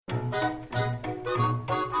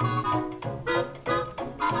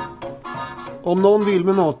Om någon vill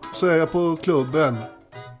med något så är jag på klubben.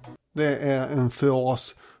 Det är en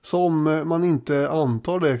fras som man inte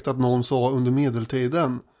antar direkt att någon sa under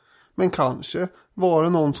medeltiden. Men kanske var det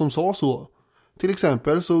någon som sa så. Till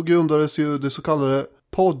exempel så grundades ju det så kallade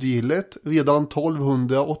poddgillet redan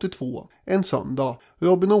 1282, en söndag.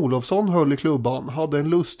 Robin Olofsson höll i klubban, hade en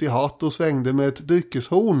lustig hatt och svängde med ett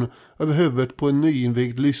dryckeshorn över huvudet på en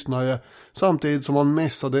nyinvigd lyssnare, samtidigt som han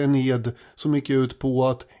mässade en ed som gick ut på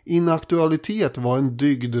att inaktualitet var en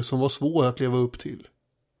dygd som var svår att leva upp till.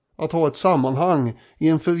 Att ha ett sammanhang i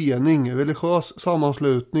en förening, religiös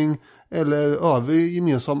sammanslutning eller övrig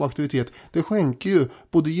gemensam aktivitet, det skänker ju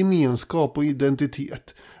både gemenskap och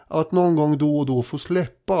identitet. Att någon gång då och då få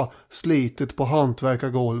släppa slitet på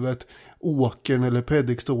hantverkargolvet, åkern eller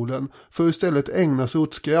predikstolen för istället ägna sig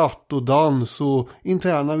åt skratt och dans och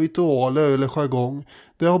interna ritualer eller jargong.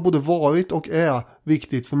 Det har både varit och är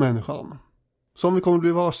viktigt för människan. Som vi kommer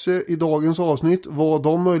bli varse i dagens avsnitt var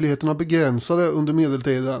de möjligheterna begränsade under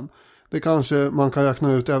medeltiden. Det kanske man kan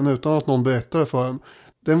räkna ut även utan att någon berättar det för en.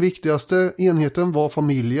 Den viktigaste enheten var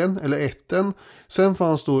familjen eller ätten. Sen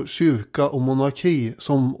fanns då kyrka och monarki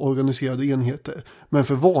som organiserade enheter. Men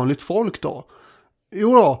för vanligt folk då?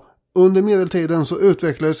 Jo då, under medeltiden så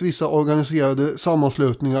utvecklades vissa organiserade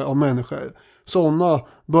sammanslutningar av människor. Sådana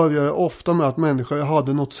började ofta med att människor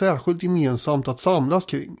hade något särskilt gemensamt att samlas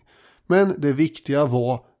kring. Men det viktiga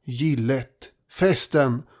var gillet,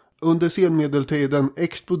 festen. Under senmedeltiden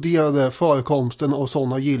exploderade förekomsten av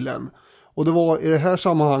sådana gillen. Och det var i det här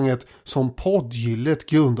sammanhanget som poddgillet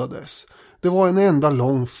grundades. Det var en enda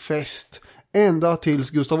lång fest. Ända tills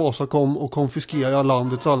Gustav Vasa kom och konfiskerade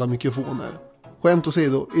landets alla mikrofoner. Skämt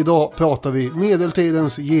åsido, idag pratar vi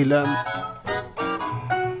medeltidens gillen.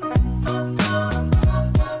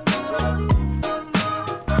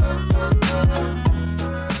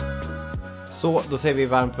 Så då säger vi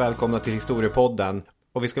varmt välkomna till Historiepodden.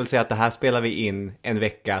 Och vi skulle säga att det här spelar vi in en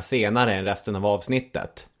vecka senare än resten av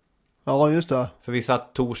avsnittet. Ja, just det. För vi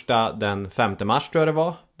satt torsdag den 5 mars tror jag det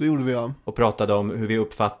var. Det gjorde vi, ja. Och pratade om hur vi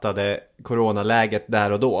uppfattade coronaläget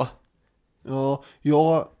där och då. Ja,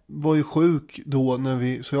 jag var ju sjuk då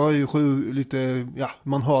så jag är ju sjuk lite, ja,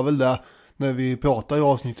 man hör väl det när vi pratar i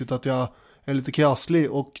avsnittet att jag är lite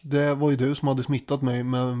krasslig, och det var ju du som hade smittat mig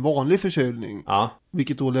med en vanlig förkylning. Ja.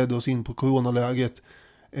 Vilket då ledde oss in på coronaläget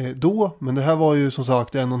då, men det här var ju som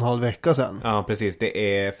sagt 1,5 vecka sedan. Ja, precis.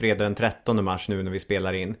 Det är fredag den 13 mars nu när vi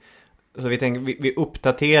spelar in. Så vi tänker, vi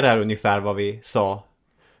uppdaterar ungefär vad vi sa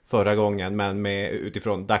förra gången, men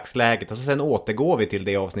utifrån dagsläget. Och så sen återgår vi till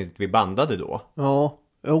det avsnittet vi bandade då. Ja,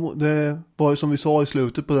 det var ju som vi sa i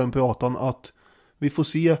slutet på den pratan att vi får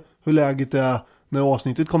se hur läget är när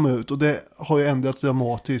avsnittet kommer ut. Och det har ju ändrats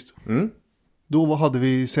dramatiskt. Mm. Då hade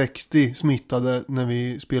vi 60 smittade när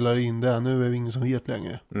vi spelade in det. Nu är det ingen som vet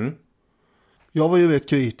längre. Mm. Jag var ju rätt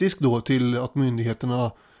kritisk då till att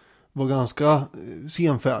myndigheterna var ganska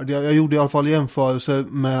senfärdiga. Jag gjorde i alla fall jämförelse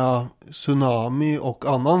med tsunami och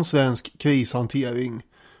annan svensk krishantering.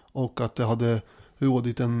 Och att det hade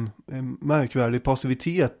rådit en märkvärdig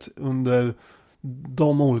passivitet under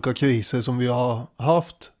de olika kriser som vi har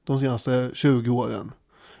haft de senaste 20 åren.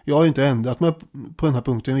 Jag har inte ändrat mig på den här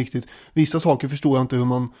punkten riktigt. Vissa saker förstår jag inte hur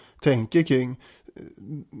man tänker kring.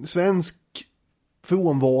 Svensk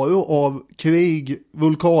frånvaro av krig,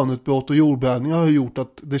 vulkanutbrott och jordbävningar har gjort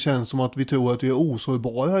att det känns som att vi tror att vi är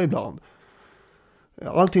osårbara ibland.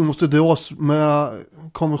 Allting måste dras med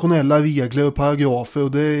konventionella regler och paragrafer,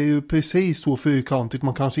 och det är ju precis så fyrkantigt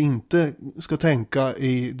man kanske inte ska tänka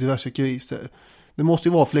i diverse kriser. Det måste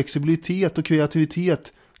ju vara flexibilitet och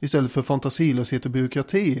kreativitet istället för fantasilöshet och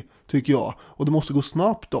byråkrati, tycker jag. Och det måste gå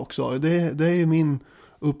snabbt också. Det är ju min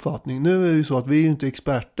uppfattning. Nu är det ju så att vi är ju inte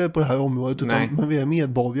experter på det här området, men vi är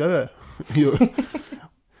medborgare.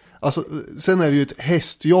 Alltså, sen är det ju ett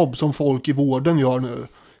hästjobb som folk i vården gör nu.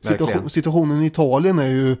 Situationen i Italien är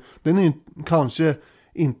ju kanske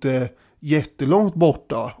inte jättelångt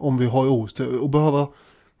borta om vi har otur, och behöva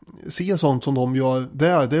se sånt som de gör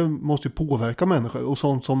där, det måste ju påverka människor, och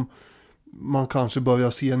sånt som man kanske börjar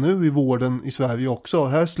se nu i vården i Sverige också.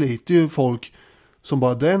 Här sliter ju folk som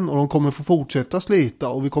bara den, och de kommer få fortsätta slita,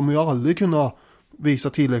 och vi kommer ju aldrig kunna visa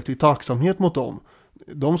tillräcklig tacksamhet mot dem.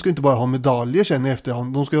 De ska inte bara ha medaljer sen i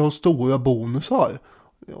efterhand, de ska ha stora bonusar,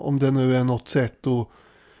 om det nu är något sätt att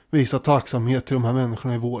visa tacksamhet till de här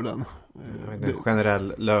människorna i vården. En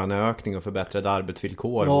generell löneökning och förbättrade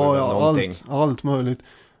arbetsvillkor. Ja, allt möjligt.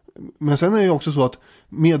 Men sen är det ju också så att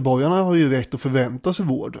medborgarna har ju rätt att förvänta sig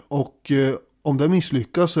vård, och om det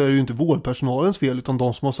misslyckas så är det ju inte vårdpersonalens fel utan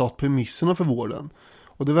de som har satt premisserna för vården.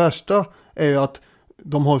 Och det värsta är ju att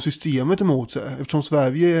de har systemet emot sig. Eftersom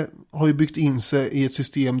Sverige har ju byggt in sig i ett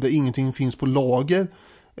system där ingenting finns på lager.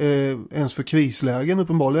 Ens för krislägen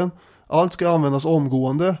uppenbarligen. Allt ska användas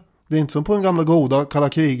omgående. Det är inte som på den gamla goda kalla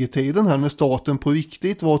kriget-tiden här när staten på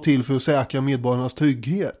riktigt var till för att säkra medborgarnas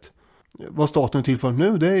trygghet. Vad staten är till för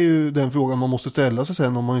nu, det är ju den frågan man måste ställa sig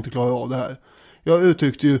sen om man inte klarar av det här. Jag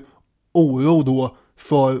uttryckte ju oro då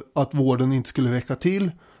för att vården inte skulle räcka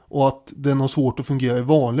till och att den har svårt att fungera i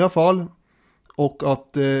vanliga fall. Och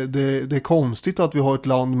att det är konstigt att vi har ett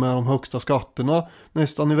land med de högsta skatterna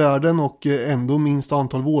nästan i världen och ändå minst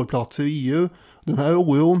antal vårdplatser i EU. Den här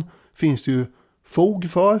oron finns det ju fog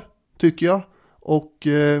för, tycker jag. Och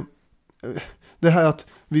det här att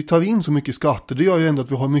vi tar in så mycket skatter, det gör ju ändå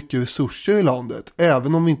att vi har mycket resurser i landet.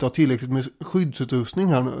 Även om vi inte har tillräckligt med skyddsutrustning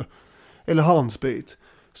här nu. Eller handsprit.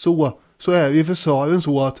 Så är vi för Sören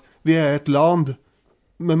så att vi är ett land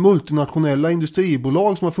med multinationella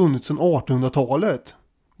industribolag som har funnits sedan 1800-talet.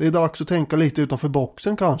 Det är dags att tänka lite utanför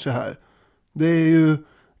boxen kanske här. Det är ju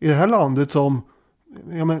i det här landet som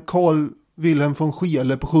Carl Wilhelm von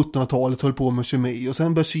Scheele på 1700-talet höll på med kemi. Och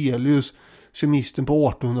sen Berzelius, kemisten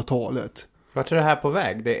på 1800-talet. Vart är det här på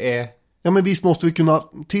väg? Det är... Ja, men visst måste vi kunna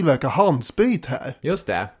tillverka handsprit här. Just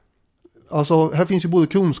det. Alltså, här finns ju både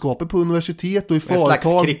kunskaper på universitet och i företag. En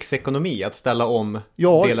slags krigsekonomi att ställa om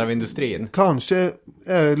delar av industrin. Kanske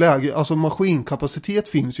är läge, alltså maskinkapacitet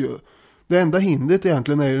finns ju. Det enda hindret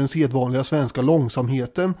egentligen är ju den sedvanliga svenska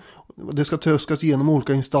långsamheten. Det ska tröskas igenom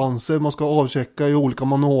olika instanser, man ska avchecka i olika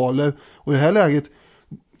manualer. Och i det här läget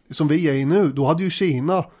som vi är i nu, då hade ju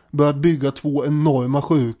Kina börjat bygga 2 enorma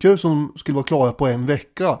sjukhus som skulle vara klara på en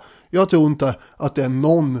vecka. Jag tror inte att det är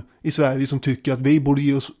någon i Sverige som tycker att vi borde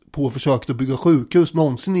ge oss på försöket att bygga sjukhus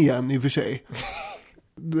någonsin igen i och för sig.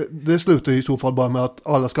 Det slutar i så fall bara med att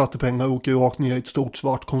alla skattepengar åker rakt ner i ett stort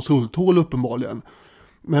svart konsulthål uppenbarligen.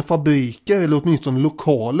 Men fabriker eller åtminstone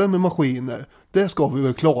lokaler med maskiner, det ska vi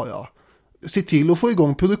väl klara. Se till att få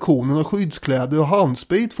igång produktionen av skyddskläder och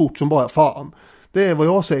handsprit fort som bara fan. Det är vad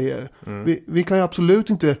jag säger. Vi kan ju absolut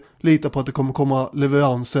inte lita på att det kommer komma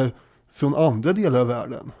leveranser från andra delar av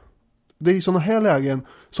världen. Det är i sådana här lägen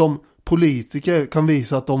som politiker kan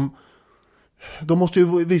visa att de måste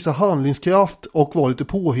ju visa handlingskraft och vara lite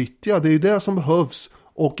påhittiga. Det är ju det som behövs.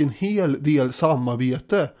 Och en hel del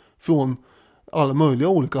samarbete från alla möjliga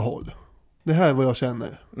olika håll. Det här är vad jag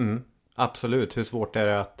känner. Absolut. Hur svårt är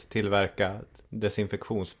det att tillverka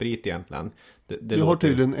desinfektionssprit egentligen? Vi har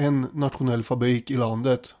tydligen en nationell fabrik i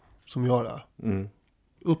landet som gör det.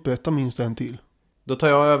 Upprätta minst en till. Då tar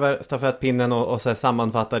jag över stafettpinnen och så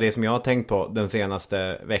sammanfattar det som jag har tänkt på den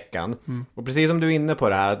senaste veckan. Och precis som du är inne på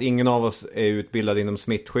det här, att ingen av oss är utbildad inom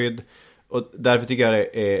smittskydd. Och därför tycker jag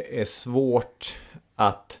det är svårt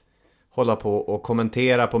att hålla på och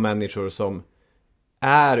kommentera på människor som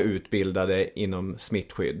är utbildade inom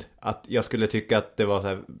smittskydd. Att jag skulle tycka att det var så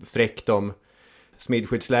här fräckt om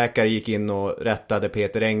smittskyddsläkare gick in och rättade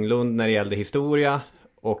Peter Englund när det gällde historia.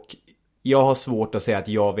 Och jag har svårt att säga att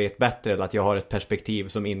jag vet bättre eller att jag har ett perspektiv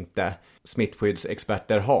som inte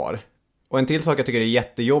smittskyddsexperter har. Och en till sak jag tycker är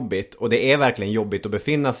jättejobbigt, och det är verkligen jobbigt att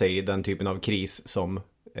befinna sig i den typen av kris som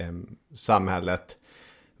samhället,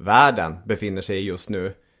 världen befinner sig i just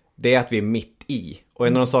nu, det är att vi är mitt i. Och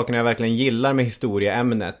en av de sakerna jag verkligen gillar med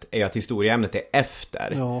historieämnet är att historieämnet är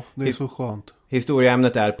efter. Ja, det är så skönt.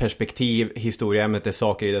 Historieämnet är perspektiv, historieämnet är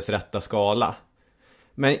saker i dess rätta skala.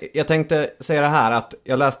 Men jag tänkte säga det här att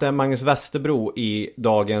jag läste Magnus Westerbro i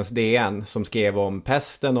dagens DN som skrev om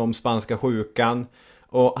pesten, om spanska sjukan.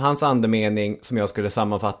 Och hans andemening som jag skulle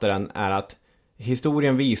sammanfatta den är att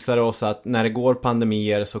historien visar oss att när det går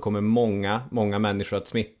pandemier så kommer många människor att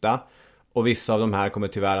smitta. Och vissa av de här kommer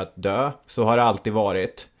tyvärr att dö. Så har det alltid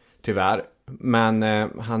varit, tyvärr. Men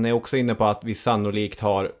han är också inne på att vi sannolikt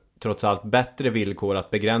har trots allt bättre villkor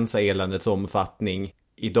att begränsa eländets omfattning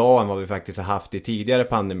idag än vad vi faktiskt har haft i tidigare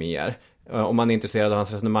pandemier. Om man är intresserad av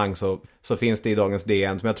hans resonemang så finns det i dagens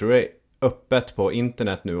DN som jag tror är öppet på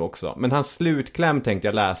internet nu också. Men hans slutkläm tänkte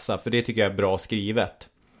jag läsa, för det tycker jag är bra skrivet.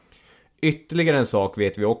 Ytterligare en sak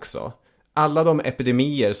vet vi också. Alla de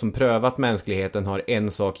epidemier som prövat mänskligheten har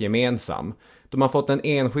en sak gemensam. De har fått den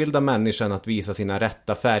enskilda människan att visa sina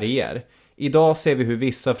rätta färger. Idag ser vi hur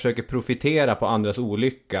vissa försöker profitera på andras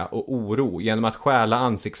olycka och oro genom att stjäla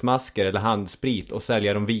ansiktsmasker eller handsprit och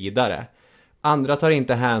sälja dem vidare. Andra tar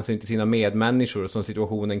inte hänsyn till sina medmänniskor som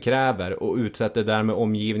situationen kräver och utsätter därmed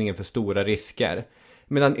omgivningen för stora risker.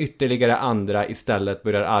 Medan ytterligare andra istället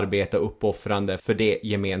börjar arbeta uppoffrande för det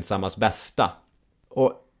gemensammas bästa.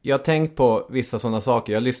 Och Jag har tänkt på vissa sådana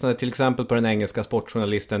saker. Jag lyssnade till exempel på den engelska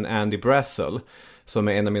sportjournalisten Andy Brassel, som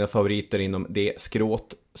är en av mina favoriter inom det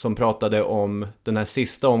skråt, som pratade om den här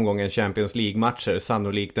sista omgången Champions League-matcher,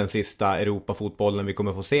 sannolikt den sista Europafotbollen vi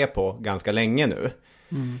kommer få se på ganska länge nu.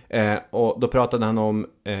 Och då pratade han om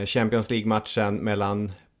Champions League-matchen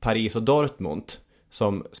mellan Paris och Dortmund,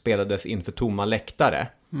 som spelades inför tomma läktare.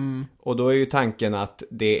 Och då är ju tanken att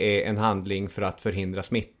det är en handling för att förhindra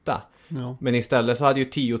smitta. Ja. Men istället så hade ju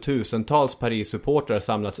 10,000-tals Paris-supportrar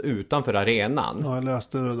samlats utanför arenan. Ja, jag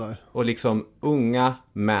läste det där. Och liksom unga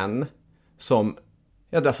män som...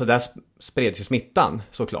 Ja, alltså där spreds ju smittan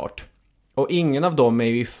såklart. Och ingen av dem är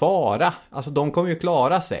ju i fara. Alltså de kommer ju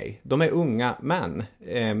klara sig. De är unga män.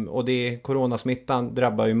 Och coronasmittan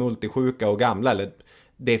drabbar ju multisjuka och gamla. Eller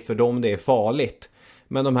det är för dem det är farligt.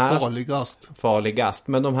 Men de här... Farligast.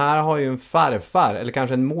 Men de här har ju en farfar eller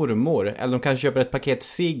kanske en mormor. Eller de kanske köper ett paket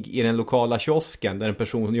cigg i den lokala kiosken där en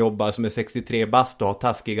person jobbar som är 63 bast och har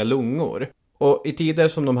taskiga lungor. Och i tider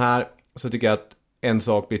som de här så tycker jag att en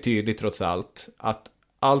sak blir tydlig trots allt. Att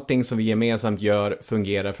allting som vi gemensamt gör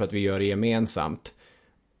fungerar för att vi gör det gemensamt.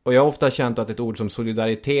 Och jag har ofta känt att ett ord som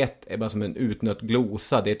solidaritet är bara som en utnött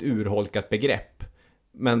glosa. Det är ett urholkat begrepp.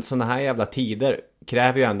 Men såna här jävla tider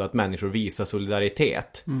kräver ju ändå att människor visar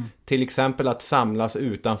solidaritet. Till exempel att samlas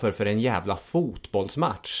utanför för en jävla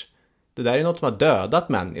fotbollsmatch. Det där är något som har dödat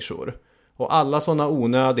människor. Och alla såna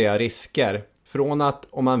onödiga risker, från att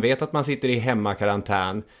om man vet att man sitter i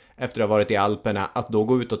hemmakarantän efter att ha varit i Alperna, att då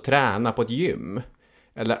gå ut och träna på ett gym.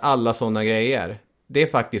 Eller alla såna grejer. Det är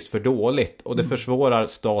faktiskt för dåligt och det försvårar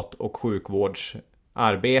stat- och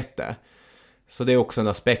sjukvårdsarbete. Så det är också en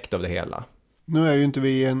aspekt av det hela. Nu är ju inte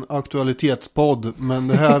vi en aktualitetspodd, men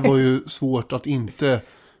det här var ju svårt att inte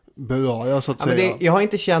beröra så att säga. Men jag har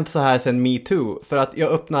inte känt så här sedan MeToo, för att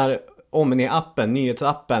jag öppnar Omni-appen,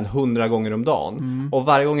 nyhetsappen 100 gånger om dagen. Och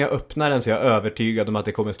varje gång jag öppnar den så är jag övertygad om att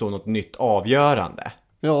det kommer stå något nytt avgörande.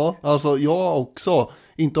 Ja, alltså jag också,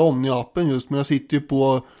 inte Omni-appen just, men jag sitter ju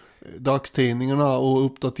på dagstidningarna och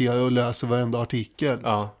uppdaterar och läser varenda artikel.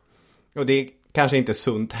 Ja, och det är kanske inte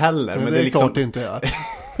sunt heller. Men det är liksom... klart det inte är.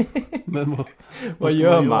 Men vad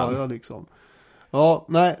gör man? Göra, liksom? Ja,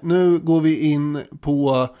 nej, nu går vi in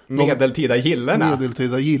på medeltida gillena.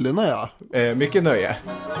 Medeltida gillena, ja. Mycket nöje.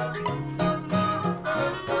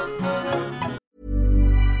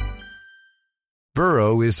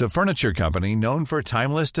 Burrow is a furniture company known for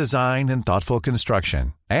timeless design and thoughtful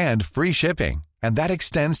construction, and free shipping, and that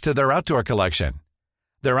extends to their outdoor collection.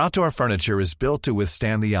 Their outdoor furniture is built to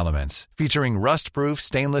withstand the elements, featuring rust-proof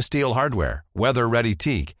stainless steel hardware, weather-ready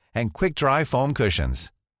teak, and quick-dry foam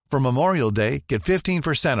cushions. For Memorial Day, get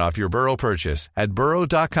 15% off your Burrow purchase at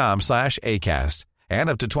burrow.com/acast, and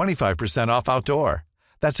up to 25% off outdoor.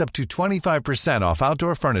 That's up to 25% off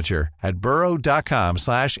outdoor furniture at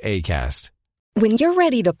burrow.com/acast. When you're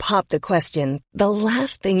ready to pop the question, the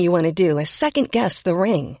last thing you want to do is second-guess the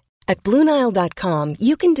ring. At BlueNile.com,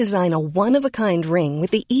 you can design a one-of-a-kind ring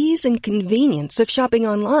with the ease and convenience of shopping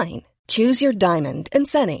online. Choose your diamond and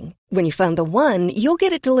setting. When you find the one, you'll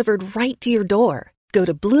get it delivered right to your door. Go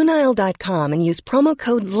to BlueNile.com and use promo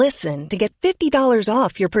code LISTEN to get $50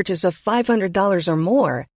 off your purchase of $500 or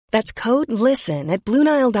more. That's code LISTEN at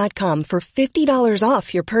BlueNile.com for $50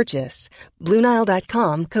 off your purchase.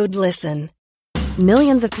 BlueNile.com, code LISTEN.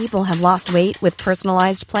 Millions of people have lost weight with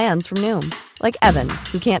personalized plans from Noom. Like Evan,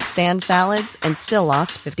 who can't stand salads and still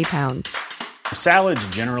lost 50 pounds.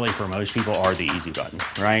 Salads generally for most people are the easy button,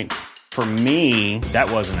 right? For me,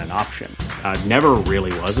 that wasn't an option. I never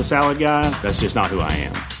really was a salad guy. That's just not who I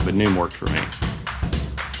am. But Noom worked for me.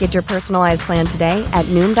 Get your personalized plan today at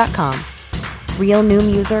Noom.com. Real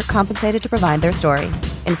Noom user compensated to provide their story.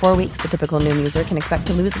 In 4 weeks, the typical Noom user can expect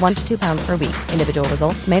to lose 1 to 2 pounds per week. Individual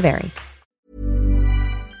results may vary.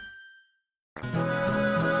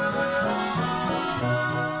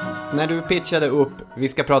 När du pitchade upp vi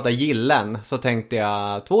ska prata gillen så tänkte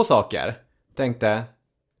jag 2 saker. Tänkte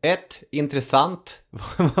 1, intressant.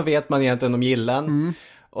 Vad vet man egentligen om gillen?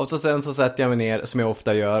 Och sen så sätter jag mig ner, som jag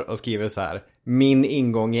ofta gör, och skriver så här: min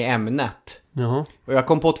ingång i ämnet. Jaha. Och jag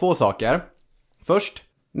kom på 2 saker. Först,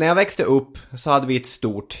 när jag växte upp så hade vi ett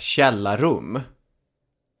stort källarrum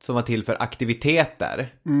som var till för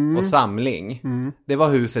aktiviteter och samling. Det var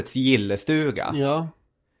husets gillestuga. Ja.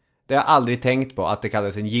 Det har jag aldrig tänkt på, att det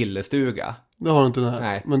kallades en gillestuga. Det har du inte.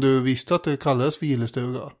 Nej. Men du visste att det kallades för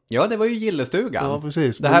gillestuga? Ja, det var ju gillestugan. Ja,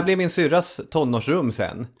 precis. Det här blev min syrras tonårsrum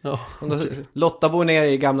sen. Ja. Lotta bor nere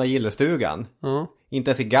i gamla gillestugan. Ja.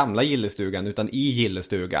 Inte ens i gamla gillestugan, utan i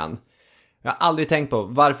gillestugan. Jag har aldrig tänkt på,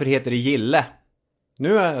 varför heter det gille?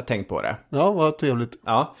 Nu har jag tänkt på det. Ja, vad trevligt.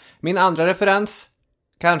 Ja. Min andra referens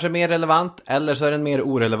Kanske mer relevant, eller så är den mer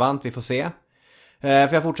orelevant, vi får se.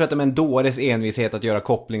 För jag fortsätter med en dåres envishet att göra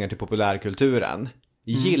kopplingar till populärkulturen.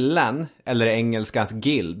 Gillen, eller engelskans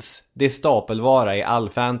guilds, det är stapelvara i all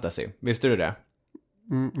fantasy. Visste du det?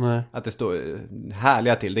 Nej. Att det står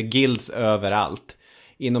härliga till. Det är guilds överallt.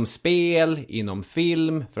 Inom spel, inom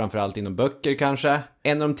film, framförallt inom böcker kanske.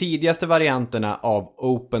 En av de tidigaste varianterna av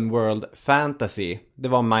open world fantasy, det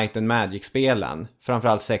var Might and Magic-spelen.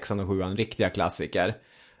 Framförallt 6 och 7, riktiga klassiker.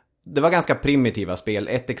 Det var ganska primitiva spel.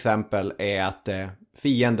 Ett exempel är att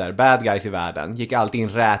fiender, bad guys i världen, gick alltid i en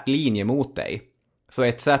rät linje mot dig. Så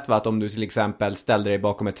ett sätt var att om du till exempel ställde dig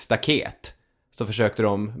bakom ett staket, så försökte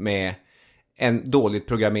de med en dåligt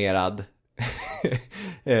programmerad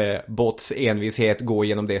bots envishet gå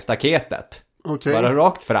igenom det staketet. Bara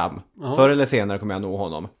rakt fram. Förr eller senare kommer jag nå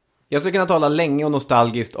honom. Jag skulle kunna tala länge och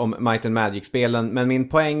nostalgiskt om Might and Magic-spelen, men min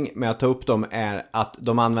poäng med att ta upp dem är att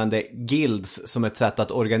de använde guilds som ett sätt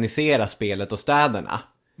att organisera spelet och städerna.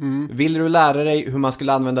 Vill du lära dig hur man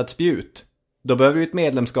skulle använda ett spjut? Då behöver du ett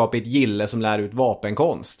medlemskap i ett gille som lär ut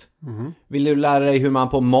vapenkonst. Vill du lära dig hur man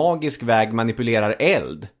på magisk väg manipulerar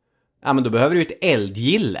eld? Ja, men då behöver du ett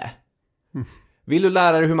eldgille. Vill du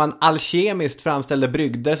lära dig hur man alkemiskt framställer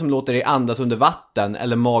brygder som låter dig andas under vatten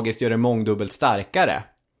eller magiskt gör dig mångdubbelt starkare?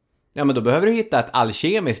 Ja, men då behöver du hitta ett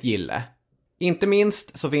alkemiskt gille. Inte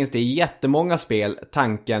minst så finns det i jättemånga spel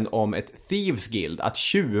tanken om ett Thieves Guild, att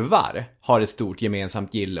tjuvar har ett stort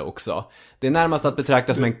gemensamt gille också. Det är närmast att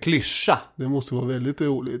betrakta som en klyscha. Det måste vara väldigt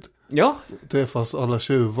roligt. Ja. Träffas alla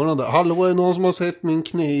tjuvarna där. Hallå, är det någon som har sett min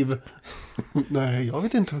kniv? Nej, jag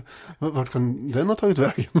vet inte. Vart kan den ha tagit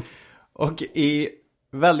vägen? Och i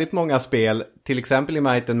väldigt många spel, till exempel i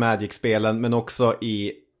Might and Magic-spelen, men också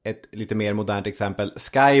i ett lite mer modernt exempel,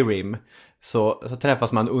 Skyrim, så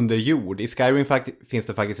träffas man under jord. I Skyrim finns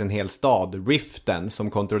det faktiskt en hel stad, Riften, som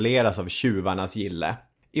kontrolleras av tjuvarnas gille.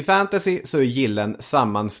 I fantasy så är gillen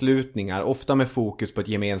sammanslutningar, ofta med fokus på ett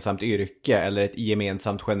gemensamt yrke eller ett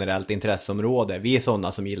gemensamt generellt intresseområde. Vi är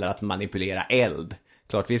sådana som gillar att manipulera eld.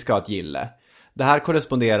 Klart vi ska ha ett gille. Det här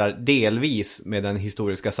korresponderar delvis med den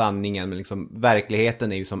historiska sanningen, men liksom,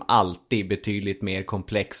 verkligheten är ju som alltid betydligt mer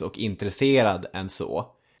komplex och intresserad än så.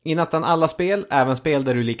 I nästan alla spel, även spel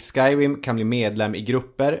där du likt Skyrim kan bli medlem i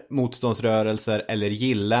grupper, motståndsrörelser eller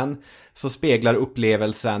gillen, så speglar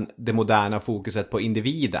upplevelsen det moderna fokuset på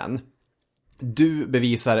individen. Du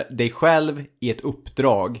bevisar dig själv i ett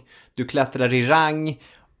uppdrag. Du klättrar i rang,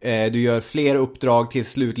 du gör fler uppdrag till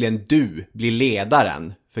slutligen du blir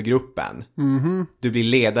ledaren för gruppen. Du blir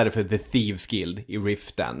ledare för The Thieves Guild i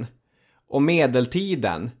Riften. Och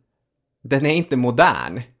medeltiden, den är inte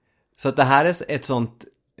modern. Så att det här är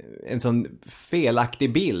en sån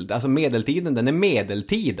felaktig bild. Alltså medeltiden, den är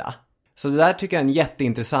medeltida. Så det där tycker jag är en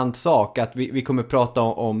jätteintressant sak, att vi kommer prata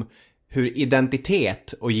om hur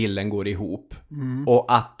identitet och gillen går ihop.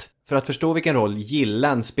 Och att för att förstå vilken roll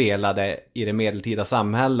gillen spelade i det medeltida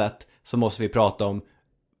samhället, så måste vi prata om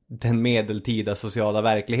den medeltida sociala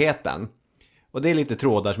verkligheten. Och det är lite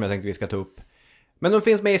trådar som jag tänkte vi ska ta upp. Men de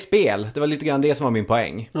finns med i spel. Det var lite grann det som var min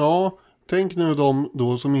poäng. Ja, tänk nu de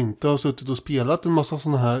då som inte har suttit och spelat en massa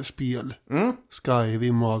sådana här spel.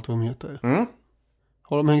 Skyrim och allt vad de heter.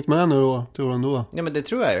 Har de hängt med nu då, tror du då? Ja, men det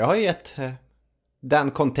tror jag. Jag har ju gett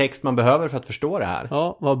den kontext man behöver för att förstå det här.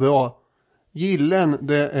 Ja, vad bra. Gillen,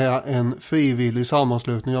 det är en frivillig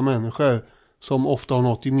sammanslutning av människor som ofta har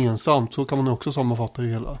något gemensamt. Så kan man också sammanfatta det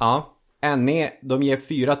hela. Ja, NE, de ger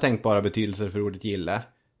 4 tänkbara betydelser för ordet gille.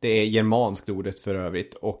 Det är germanskt ordet för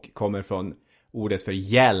övrigt och kommer från ordet för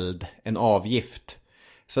gäld, en avgift.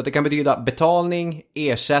 Så att det kan betyda betalning,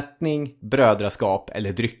 ersättning, brödraskap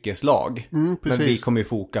eller dryckeslag. Men vi kommer ju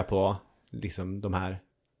foka på liksom de här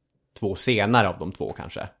 2 senare av de 2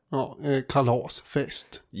 kanske. Ja,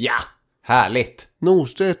 kalasfest. Ja, härligt.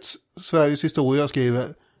 Norstedts Sveriges historia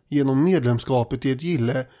skriver: genom medlemskapet i ett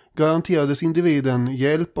gille garanterades individen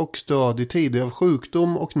hjälp och stöd i tider av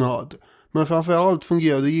sjukdom och nöd. Men framförallt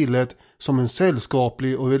fungerade gillet som en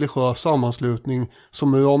sällskaplig och religiös sammanslutning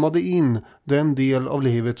som ramade in den del av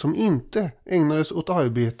livet som inte ägnades åt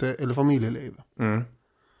arbete eller familjeliv.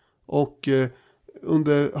 Och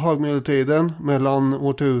under högmedeltiden mellan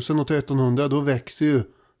år 1000 och 1300 då växer ju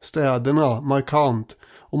städerna markant.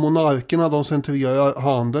 Och monarkerna de centrerar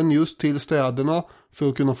handeln just till städerna för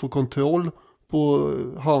att kunna få kontroll på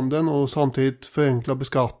handeln och samtidigt förenkla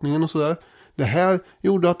beskattningen och sådär. Det här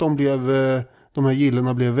gjorde att de här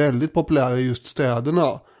gillena blev väldigt populära i just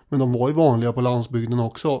städerna. Men de var ju vanliga på landsbygden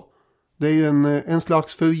också. Det är ju en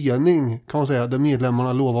slags förening kan man säga, där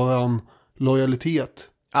medlemmarna lovar varandra lojalitet.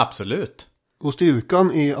 Absolut. Och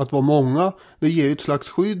styrkan i att vara många, det ger ett slags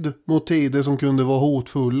skydd mot tider som kunde vara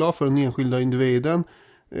hotfulla för den enskilda individen.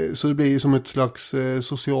 Så det blir ju som ett slags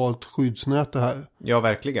socialt skyddsnät det här. Ja,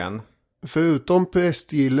 verkligen. Förutom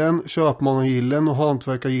prästgillen, köpmannagillen och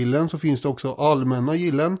hantverkargillen så finns det också allmänna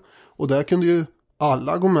gillen. Och där kunde ju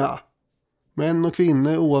alla gå med. Män och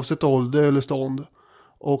kvinnor oavsett ålder eller stånd.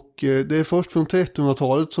 Och det är först från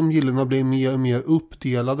 1300-talet som gillena blir mer och mer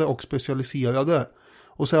uppdelade och specialiserade.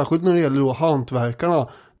 Och särskilt när det gäller då hantverkarna.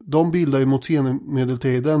 De bildar ju mot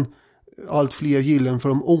senmedeltiden allt fler gillen för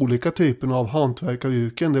de olika typerna av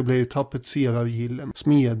hantverkaryrken. Det blir tapetserargillen.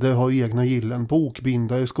 Smeder har egna gillen.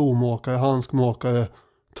 Bokbindare, skomakare, handskmakare,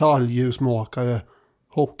 talljusmakare,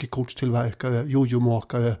 hockeykortstillverkare,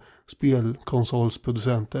 jojomakare,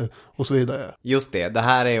 spelkonsolsproducenter och så vidare. Just det, det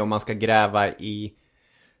här är om man ska gräva i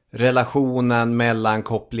relationen mellan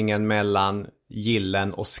kopplingen mellan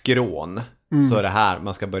gillen och skrån. Så är det här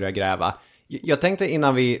man ska börja gräva. Jag tänkte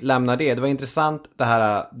innan vi lämnar det var intressant det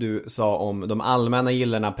här du sa om de allmänna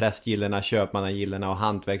gillena, prästgillena, köpmannagillena och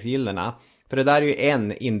hantverksgillena. För det där är ju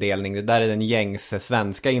en indelning, det där är den gängse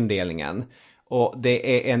svenska indelningen. Och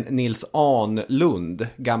det är en Nils Ahnlund,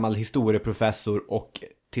 gammal historieprofessor och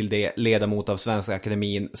till det ledamot av Svenska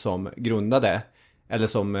Akademin som grundade, eller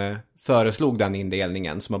som föreslog den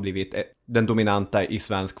indelningen som har blivit den dominanta i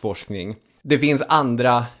svensk forskning. Det finns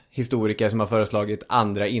andra historiker som har föreslagit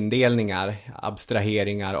andra indelningar,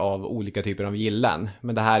 abstraheringar av olika typer av gillen.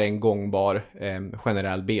 Men det här är en gångbar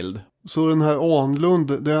generell bild. Så den här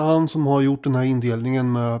Ahnlund, det är han som har gjort den här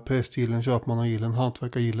indelningen med prästgillen, köpmannagillen,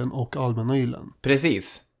 hantverkargillen och allmänna gillen.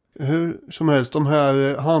 Precis. Hur som helst, de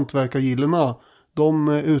här hantverkargillena, de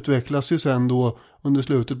utvecklas ju sen då under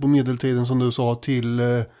slutet på medeltiden som du sa till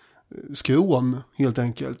skrån helt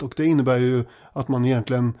enkelt. Och det innebär ju att man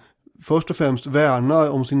egentligen först och främst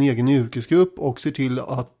värnar om sin egen yrkesgrupp och ser till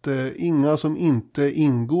att inga som inte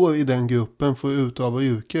ingår i den gruppen får utöva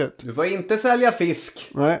yrket. Du får inte sälja fisk.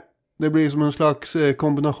 Nej, det blir som en slags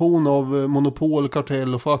kombination av monopol,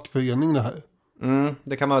 kartell och fackförening det här.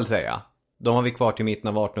 Det kan man väl säga. De har vi kvar till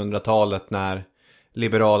mitten av 1800-talet när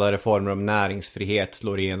liberala reformer om näringsfrihet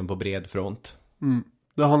slår igenom på bred front.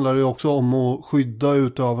 Det handlar ju också om att skydda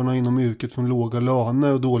utövarna inom yrket från låga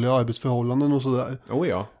löner och dåliga arbetsförhållanden och sådär. Oh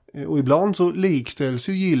ja. Och ibland så likställs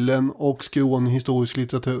ju gillen och skrån i historisk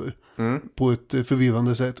litteratur på ett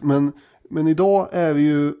förvirrande sätt. Men idag är vi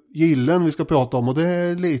ju gillen vi ska prata om och det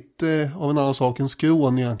är lite av en annan sak än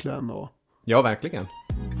skrån egentligen då. Ja, verkligen.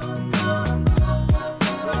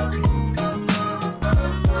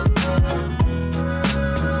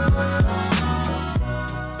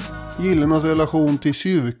 Gillenas relation till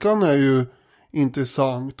kyrkan är ju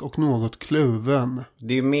intressant och något kluven.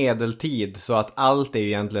 Det är ju medeltid så att allt är ju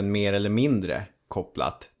egentligen mer eller mindre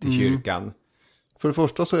kopplat till kyrkan. För det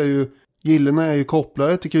första så är ju gillena är ju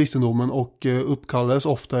kopplade till kristendomen och uppkallades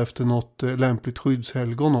ofta efter något lämpligt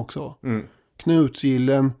skyddshelgon också.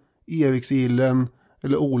 Knutsgillen, Eriksgillen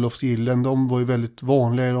eller Olofsgillen, de var ju väldigt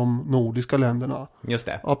vanliga i de nordiska länderna. Just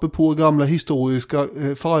det. Apropå gamla historiska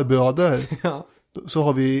farbröder Ja. så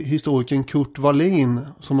har vi historikern Kurt Wallin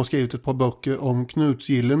som har skrivit ett par böcker om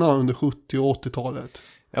knutsgillena under 70- och 80-talet.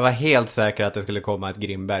 Jag var helt säker att det skulle komma ett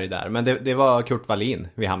Grimberg där. Men det var Kurt Wallin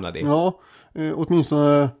vi hamnade i. Ja,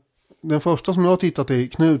 åtminstone den första som jag har tittat i,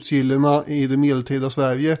 knutsgillena i det medeltida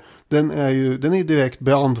Sverige, den är direkt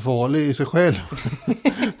brandfarlig i sig själv.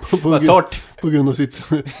 Vad torrt. På grund av sitt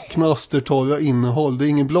knastertorra innehåll. Det är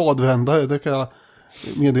ingen bladvändare, det kan jag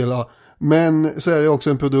meddela. Men så är det också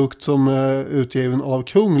en produkt som är utgiven av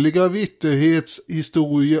Kungliga Vitterhets-,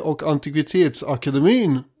 Historie- och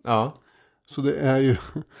Antikvitetsakademin. Ja. Så det är ju,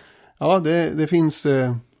 ja det finns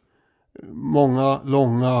många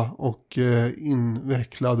långa och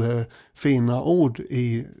invecklade fina ord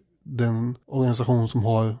i den organisation som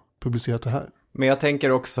har publicerat det här. Men jag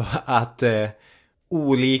tänker också att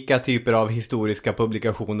olika typer av historiska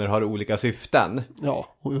publikationer har olika syften.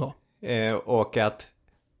 Ja, och ja. Och att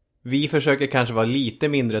vi försöker kanske vara lite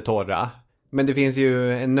mindre torra. Men det finns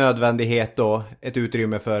ju en nödvändighet och ett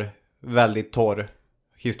utrymme för väldigt torr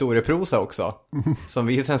historieprosa också. Som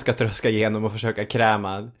vi sen ska tröska igenom och försöka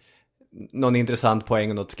kräma någon intressant poäng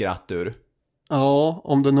och något skratt ur. Ja,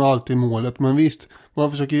 om det nu alltid är målet. Men visst,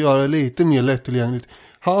 man försöker göra det lite mer lättillgängligt.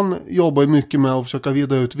 Han jobbar ju mycket med att försöka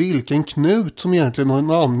reda ut vilken knut som egentligen har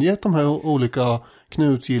namngett de här olika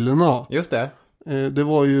knutsgillena. Just det. Det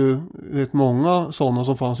var ju rätt många sådana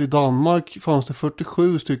som fanns. I Danmark fanns det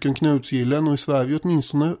 47 stycken knutsgillen och i Sverige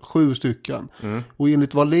åtminstone 7 stycken. Och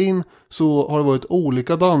enligt Wallin så har det varit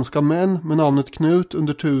olika danska män med namnet Knut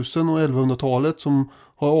under 1000- och 1100-talet som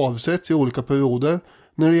har avsetts i olika perioder.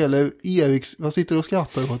 När det gäller Eriks... Vad sitter du och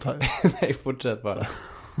skrattar åt här? Nej, fortsätt bara.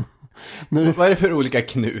 Vad är det för olika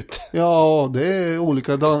Knut? Ja, det är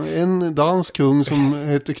olika. En dansk kung som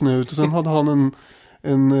heter Knut. Och sen hade han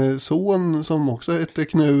en son som också hette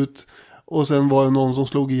Knut. Och sen var det någon som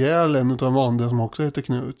slog ihjäl en av de andra som också hette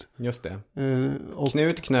Knut. Just det.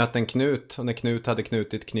 Knut knöt en knut. Och när Knut hade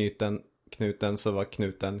knutit knuten så var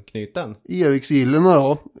knuten knyten. Eriksgillena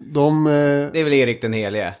då. Det är väl Erik den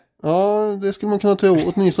helige? Ja, det skulle man kunna tro.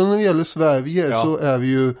 Åtminstone när det gäller Sverige så är vi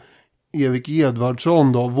ju Erik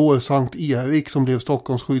Edvardsson då. Vår Sankt Erik som blev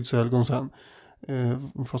Stockholms skyddshelgon sen.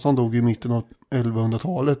 Fast han dog i mitten av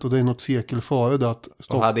 1100-talet. Och det är något sekel före det att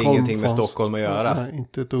Stockholm och hade ingenting med Stockholm att göra. Nej,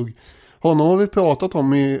 inte ett dugg. Honom har vi pratat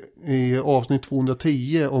om i avsnitt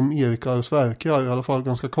 210 om Erikar och Sverkar. I alla fall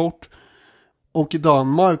ganska kort. Och i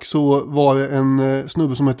Danmark så var det en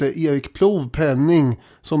snubbe som hette Erik Plovpenning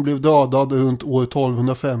som blev dödad runt år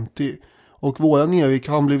 1250. Och våran Erik,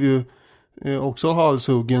 han blev ju också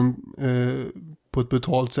halshuggen på ett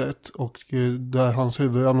brutalt sätt. Och där hans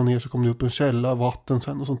huvud ramlade ner så kom det upp en källa, vatten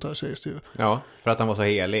sen och sånt där sägs det ju. Ja, för att han var så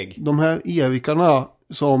helig. De här Erikarna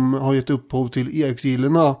som har gett upphov till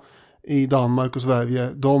Eriksgillena i Danmark och Sverige,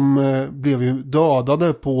 de blev ju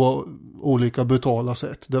dödade på olika brutala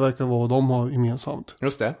sätt. Det verkar vara vad de har gemensamt.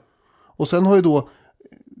 Just det. Och sen har ju då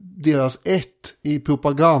deras i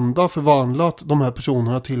propaganda förvandlat de här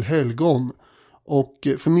personerna till helgon. Och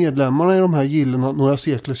för medlemmarna i de här gillena några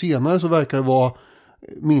sekler senare så verkar det vara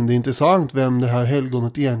mindre intressant vem det här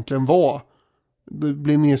helgonet egentligen var. Det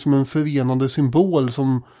blir mer som en förenande symbol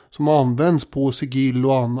som används på sigill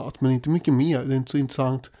och annat. Men inte mycket mer. Det är inte så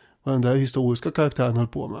intressant vad den där historiska karaktären höll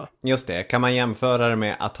på med. Just det. Kan man jämföra det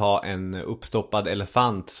med att ha en uppstoppad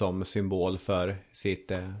elefant som symbol för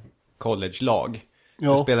sitt college-lag?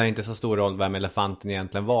 Ja. Det spelar inte så stor roll vem elefanten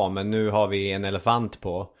egentligen var. Men nu har vi en elefant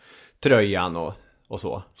på tröjan och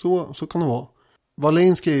så. Så kan det vara.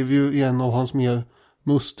 Wallin skrev ju i en av hans mer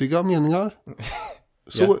mustiga meningar.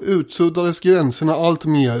 Så utsuddades gränserna allt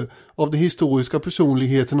mer av de historiska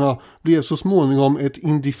personligheterna blev så småningom ett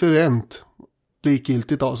indifferent,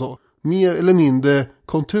 likgiltigt alltså, mer eller mindre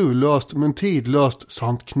konturlöst men tidlöst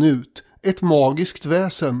sant Knut. Ett magiskt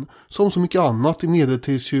väsen som så mycket annat i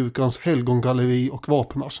medeltidskyrkans helgongalleri och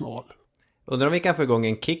vapenarsenal. Undrar om vi kan få igång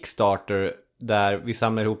en Kickstarter där vi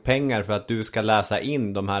samlar ihop pengar för att du ska läsa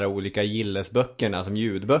in de här olika gillesböckerna som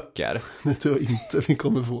ljudböcker. Det tror jag inte vi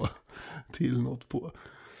kommer få till något på.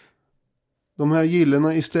 De här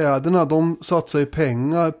gillena i städerna, de satsar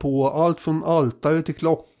pengar på allt från altare till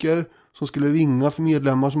klockor som skulle ringa för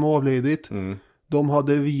medlemmar som avlidit. De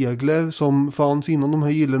hade regler som fanns inom de här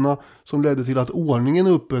gillena som ledde till att ordningen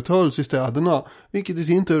upprätthölls i städerna. Vilket i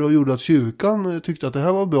sin tur gjorde att kyrkan tyckte att det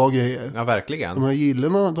här var bra grejer. Ja, verkligen. De här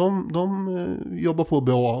gillena, de jobbar på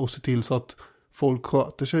bra och ser till så att folk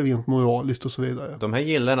sköter sig rent moraliskt och så vidare. De här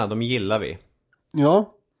gillena, de gillar vi.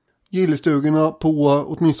 Ja. Gillestugorna på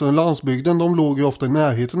åtminstone landsbygden, de låg ju ofta i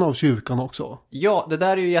närheten av kyrkan också. Ja, det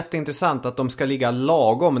där är ju jätteintressant att de ska ligga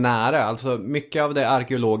lagom nära. Alltså mycket av det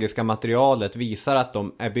arkeologiska materialet visar att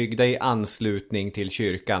de är byggda i anslutning till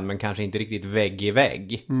kyrkan men kanske inte riktigt vägg i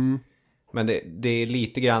vägg. Men det är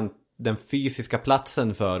lite grann den fysiska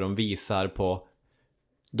platsen för dem visar på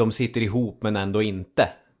de sitter ihop men ändå inte.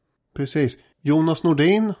 Precis. Jonas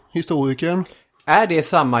Nordin, historikern. Är det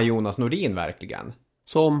samma Jonas Nordin verkligen?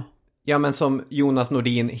 Som? Ja, men som Jonas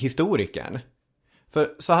Nordin, historikern. För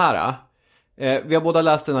så här, vi har båda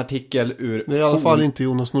läst en artikel ur... Det är i alla fall inte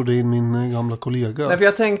Jonas Nordin, min gamla kollega. Nej, för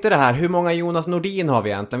jag tänkte det här, hur många Jonas Nordin har vi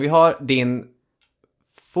egentligen? Vi har din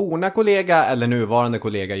forna kollega eller nuvarande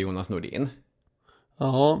kollega Jonas Nordin.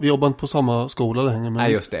 Ja, vi jobbar inte på samma skola längre. Men...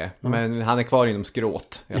 Nej, just det. Men han är kvar inom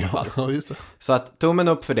skråt i alla fall. Ja, just det. Så att tummen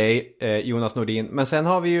upp för dig, Jonas Nordin. Men sen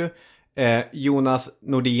har vi ju Jonas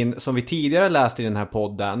Nordin som vi tidigare läste i den här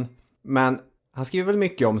podden. Men han skriver väl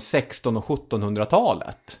mycket om 1600- och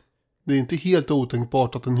 1700-talet. Det är inte helt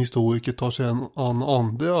otänkbart att en historiker tar sig an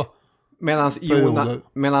andra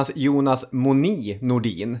Medan Jonas Moni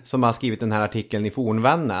Nordin, som har skrivit den här artikeln i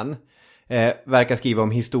Fornvännen, verkar skriva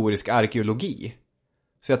om historisk arkeologi.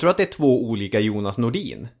 Så jag tror att det är två olika Jonas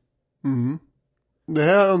Nordin. Det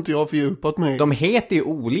här har inte jag fördjupat mig. De heter ju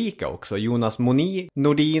olika också. Jonas Moni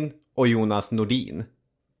Nordin och Jonas Nordin.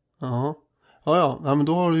 Ja, men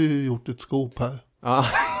då har du ju gjort ett skop här. Ja.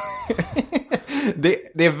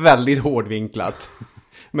 det är väldigt hårdvinklat.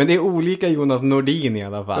 Men det är olika Jonas Nordin i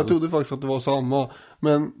alla fall. Jag trodde faktiskt att det var samma.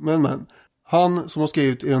 Men. Han som har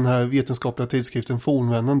skrivit i den här vetenskapliga tidskriften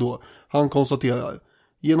Fornvännen då. Han konstaterar.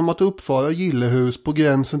 Genom att uppföra gillehus på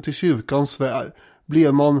gränsen till kyrkans sfär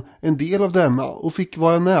blev man en del av denna och fick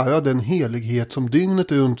vara nära den helighet som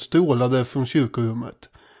dygnet runt strålade från kyrkorummet.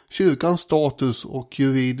 kyrkans status och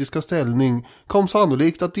juridiska ställning kom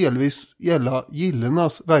sannolikt att delvis gälla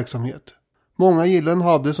gillenas verksamhet. Många gillen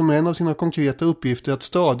hade som en av sina konkreta uppgifter att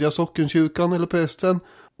stödja sockenkyrkan eller prästen,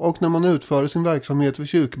 och när man utförde sin verksamhet vid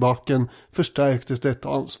kyrkbacken förstärktes detta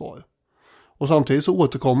ansvar. Och samtidigt så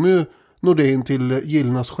återkommer ju Nordin till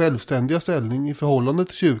gillenas självständiga ställning i förhållande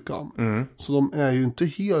till kyrkan. Så de är ju inte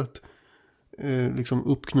helt liksom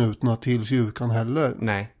uppknutna till kyrkan heller.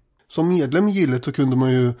 Nej. Som medlem i gillet så kunde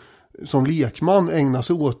man ju som lekman ägna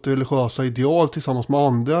sig åt religiösa ideal tillsammans med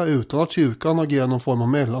andra utan att kyrkan agerar någon form av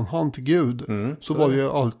mellanhand till Gud. Så var det ju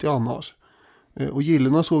alltid annars. Och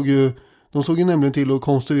gillena såg ju nämligen till att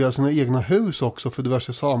konstruera sina egna hus också för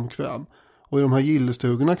diverse samkväm. Och i de här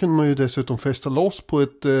gillestugorna kunde man ju dessutom fästa loss på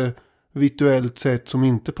ett rituellt sätt som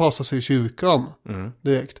inte passar sig i kyrkan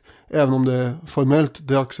direkt. Även om det formellt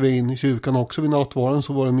dracks vin i kyrkan också vid nattvarden,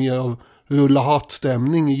 så var det mer av rulla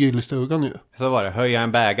hattstämning i gillestugan ju. Så var det, höja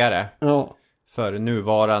en bägare. Ja. För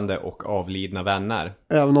nuvarande och avlidna vänner.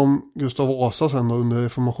 Även om Gustav Vasa sen då under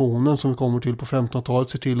reformationen som vi kommer till på 1500-talet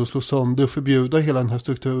ser till att slå sönder och förbjuda hela den här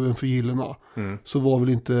strukturen för gillena. Så var väl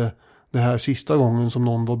inte det här sista gången som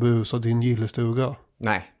någon var berusad i en gillestuga.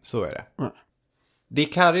 Nej, så är det. Nej.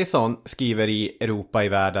 Dick Harrison skriver i Europa i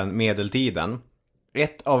världen medeltiden.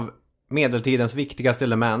 Ett av medeltidens viktigaste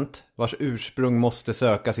element, vars ursprung måste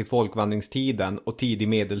sökas i folkvandringstiden och tidig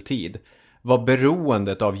medeltid, var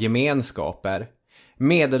beroendet av gemenskaper.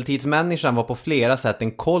 Medeltidsmänniskan var på flera sätt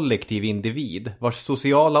en kollektiv individ, vars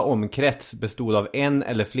sociala omkrets bestod av en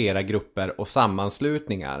eller flera grupper och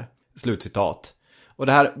sammanslutningar. Slutcitat. Och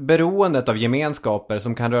det här beroendet av gemenskaper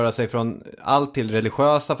som kan röra sig från allt till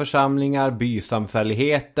religiösa församlingar,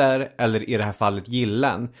 bysamfälligheter eller i det här fallet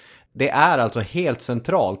gillen. Det är alltså helt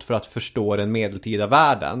centralt för att förstå den medeltida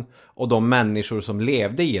världen och de människor som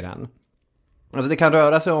levde i den. Alltså det kan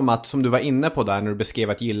röra sig om att, som du var inne på där när du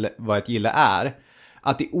beskrev vad ett gille är,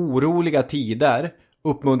 att i oroliga tider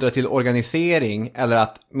uppmuntra till organisering, eller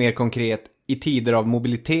att mer konkret i tider av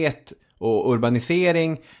mobilitet och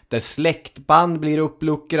urbanisering där släktband blir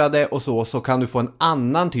uppluckrade och så kan du få en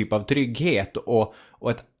annan typ av trygghet och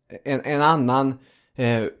en annan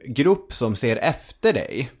grupp som ser efter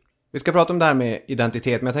dig. Vi ska prata om det här med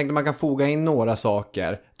identitet, men jag tänkte man kan foga in några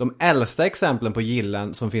saker. De äldsta exemplen på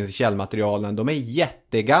gillen som finns i källmaterialen, de är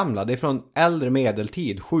jättegamla. Det är från äldre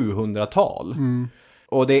medeltid, 700-tal.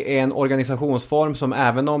 Och det är en organisationsform som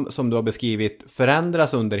även om, som du har beskrivit,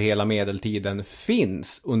 förändras under hela medeltiden,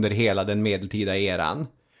 finns under hela den medeltida eran.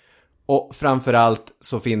 Och framförallt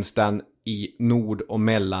så finns den i Nord- och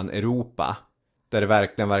Mellaneuropa, där det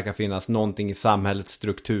verkligen verkar finnas någonting i samhällets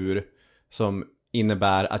struktur som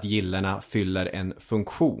innebär att gillena fyller en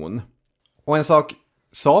funktion. Och en sak,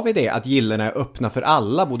 sa vi det, att gillena är öppna för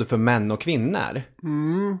alla, både för män och kvinnor?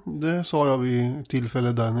 Det sa jag vid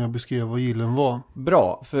tillfälle där när jag beskrev vad gillen var.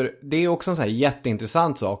 Bra, för det är också en sån här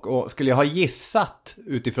jätteintressant sak. Och skulle jag ha gissat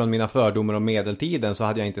utifrån mina fördomar om medeltiden så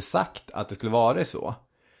hade jag inte sagt att det skulle vara så.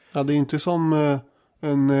 Ja, det är inte som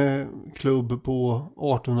en klubb på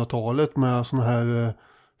 1800-talet med såna här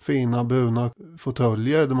fina bruna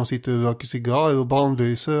fåtöljer där man sitter och röker cigarr och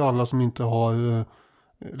bandlyser alla som inte har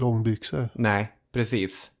långbyxor. Nej,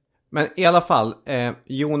 precis. Men i alla fall,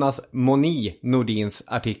 Jonas Moni Nordins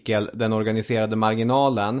artikel Den organiserade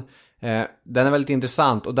marginalen, den är väldigt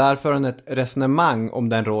intressant och där för han ett resonemang om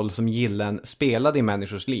den roll som gillen spelade i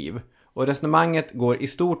människors liv. Och resonemanget går i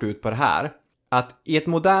stort ut på det här, att i ett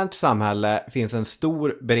modernt samhälle finns en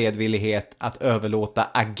stor beredvillighet att överlåta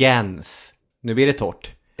agens, nu blir det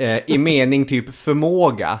torrt, i mening typ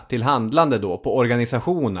förmåga till handlande då på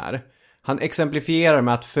organisationer. Han exemplifierar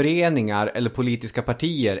med att föreningar eller politiska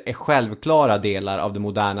partier är självklara delar av det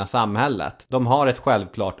moderna samhället. De har ett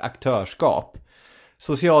självklart aktörskap.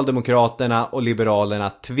 Socialdemokraterna och liberalerna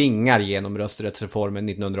tvingar genom rösträttsreformen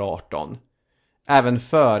 1918. Även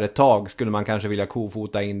företag skulle man kanske vilja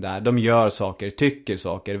kofota in där. De gör saker, tycker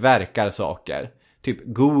saker, verkar saker. Typ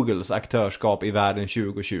Googles aktörskap i världen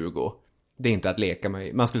 2020. Det är inte att leka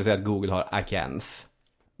med. Man skulle säga att Google har agens.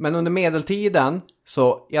 Men under medeltiden,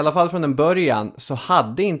 så i alla fall från en början, så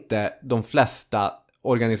hade inte de flesta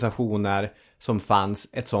organisationer som fanns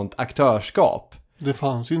ett sånt aktörskap. Det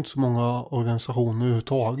fanns ju inte så många organisationer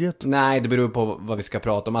överhuvudtaget. Nej, det beror på vad vi ska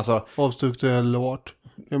prata om. Alltså, av strukturell art.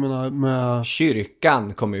 Jag menar med...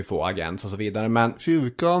 Kyrkan kommer ju få agens och så vidare, men...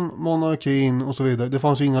 Kyrkan, monarkin och så vidare. Det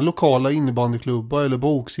fanns ju inga lokala innebandyklubbar eller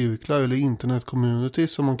bokcirklar eller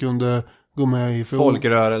internetcommunities som man kunde gå med i.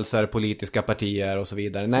 Folkrörelser, politiska partier och så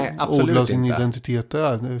vidare. Nej, absolut inte. Odla sin identitet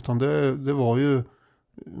där, utan det var ju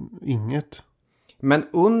inget. Men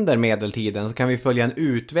under medeltiden så kan vi följa en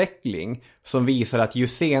utveckling som visar att ju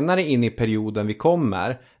senare in i perioden vi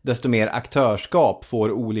kommer, desto mer aktörskap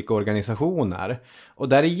får olika organisationer. Och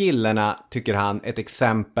där är gillena, tycker han, ett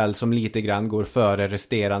exempel som lite grann går före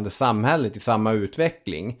resterande samhället i samma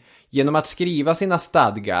utveckling. Genom att skriva sina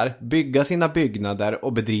stadgar, bygga sina byggnader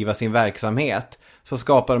och bedriva sin verksamhet så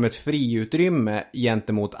skapar de ett friutrymme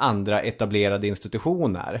gentemot andra etablerade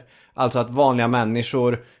institutioner. Alltså att vanliga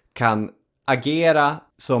människor kan agera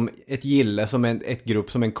som ett gille, som ett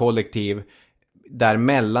grupp, som en kollektiv där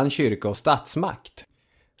mellan kyrka och statsmakt.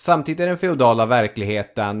 Samtidigt är den feodala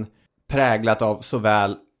verkligheten präglat av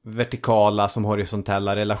såväl vertikala som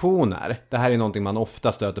horisontella relationer. Det här är någonting man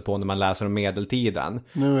ofta stöter på när man läser om medeltiden.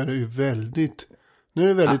 Nu är det ju väldigt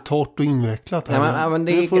torrt och invecklat här. Men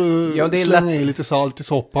det nu får du slänga i lite salt i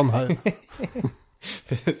soppan här.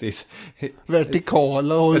 Precis.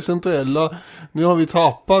 Vertikala och horisontella. Nu har vi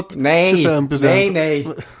tappat 25%. Nej.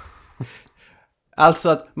 Alltså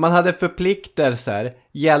att man hade förpliktelser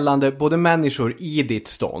gällande både människor i ditt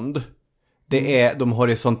stånd. Det är de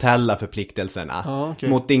horisontella förpliktelserna.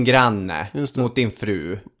 Mot din granne, mot din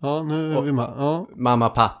fru. Ja, nu är vi med. Ja. Mamma,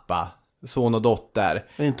 pappa, son och dotter.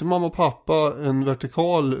 Är inte mamma och pappa en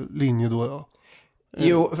vertikal linje då? Ja?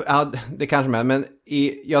 Jo, ja, det kanske med. Men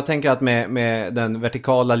jag tänker att med den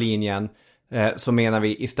vertikala linjen så menar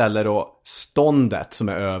vi istället då ståndet som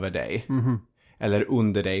är över dig. Mm-hmm. Eller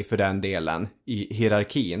under dig för den delen i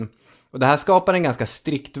hierarkin. Och det här skapar en ganska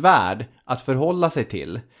strikt värld att förhålla sig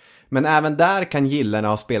till. Men även där kan gillena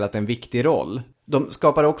ha spelat en viktig roll. De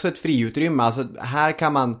skapar också ett friutrymme. Alltså här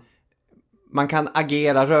kan man kan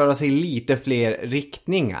agera, röra sig i lite fler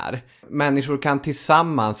riktningar. Människor kan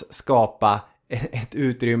tillsammans skapa ett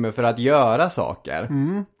utrymme för att göra saker.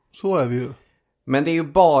 Så är vi ju. Men det är ju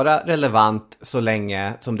bara relevant så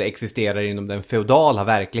länge som det existerar inom den feodala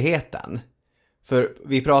verkligheten. För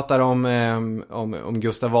vi pratar om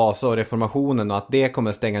Gustav Vasa och reformationen och att det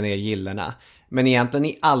kommer stänga ner gillena. Men egentligen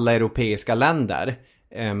i alla europeiska länder,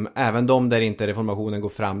 även de där inte reformationen går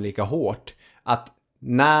fram lika hårt, att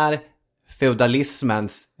när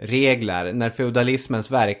feudalismens regler, när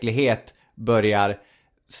feudalismens verklighet börjar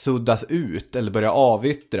suddas ut eller börjar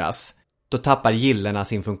avyttras, då tappar gillena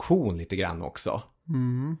sin funktion lite grann också.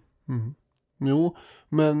 Jo,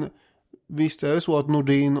 men visst är det så att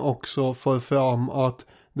Nordin också för fram att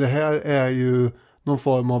det här är ju någon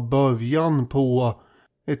form av början på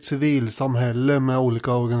ett civilsamhälle med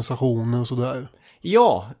olika organisationer och sådär.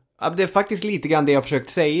 Ja, det är faktiskt lite grann det jag försökt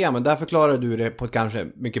säga, men där förklarar du det på ett kanske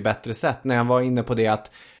mycket bättre sätt när jag var inne på det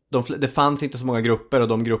att det fanns inte så många grupper och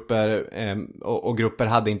de grupper och grupper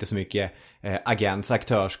hade inte så mycket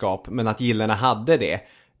aktörskap, men att gillena hade det.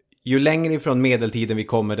 Ju längre ifrån medeltiden vi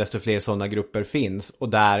kommer, desto fler sådana grupper finns, och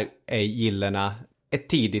där är gillena ett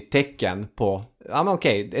tidigt tecken på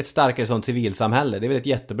ett starkare sånt civilsamhälle. Det är väl ett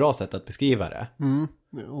jättebra sätt att beskriva det.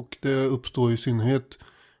 Och det uppstår i synnerhet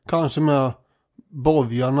kanske med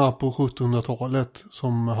borgarna på 1700-talet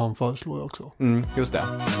som han föreslår också. Just det.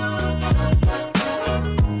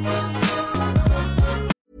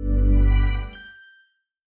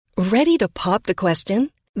 Ready to pop the question?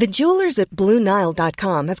 The jewelers at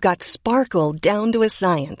BlueNile.com have got sparkle down to a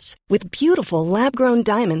science with beautiful lab-grown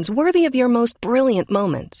diamonds worthy of your most brilliant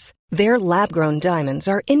moments. Their lab-grown diamonds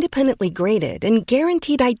are independently graded and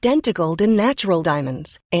guaranteed identical to natural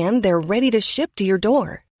diamonds, and they're ready to ship to your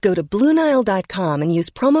door. Go to BlueNile.com and use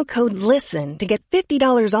promo code LISTEN to get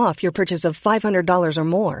 $50 off your purchase of $500 or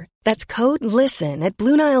more. That's code LISTEN at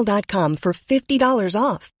BlueNile.com for $50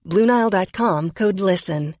 off. BlueNile.com, code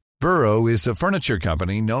LISTEN. Burrow is a furniture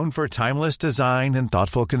company known for timeless design and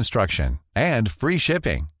thoughtful construction, and free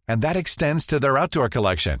shipping, and that extends to their outdoor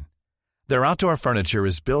collection. Their outdoor furniture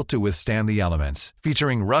is built to withstand the elements,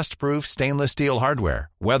 featuring rust-proof stainless steel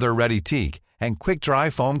hardware, weather-ready teak, and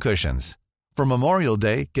quick-dry foam cushions. For Memorial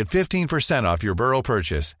Day, get 15% off your Burrow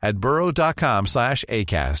purchase at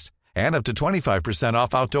burrow.com/ACAST, and up to 25%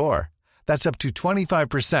 off outdoor. That's up to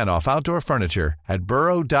 25% off outdoor furniture at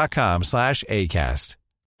burrow.com/ACAST.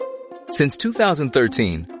 Since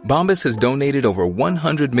 2013, Bombas has donated over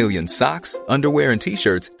 100 million socks, underwear, and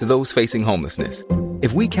T-shirts to those facing homelessness.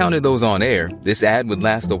 If we counted those on air, this ad would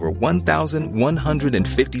last over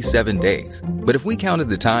 1,157 days. But if we counted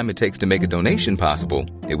the time it takes to make a donation possible,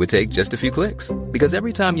 it would take just a few clicks. Because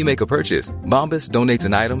every time you make a purchase, Bombas donates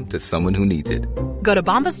an item to someone who needs it. Go to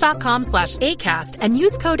bombas.com/ACAST and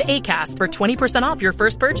use code ACAST for 20% off your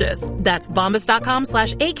first purchase. That's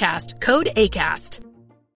bombas.com/ACAST, code ACAST.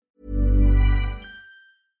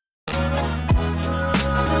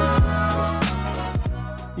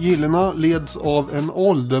 Gillena leds av en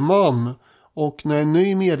ålderman, och när en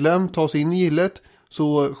ny medlem tas in i gillet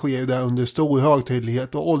så sker det under stor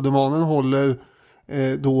högtidlighet. Och åldermannen håller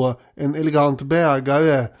då en elegant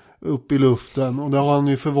bägare upp i luften. Och det har han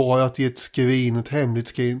ju förvarat i ett skrin, ett hemligt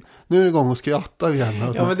skrin. Nu är det igång och skrattar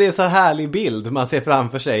igen. Ja, men det är så härlig bild man ser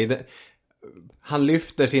framför sig. Han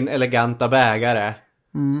lyfter sin eleganta bägare.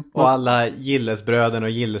 Och alla Gillesbröderna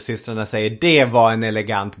och Gillesystrarna säger det var en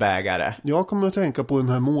elegant bägare. Jag kommer att tänka på den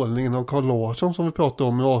här målningen av Carl Larsson som vi pratade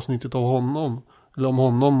om i avsnittet av honom. Eller om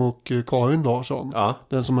honom och Karin Larsson. Ja.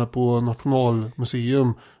 Den som är på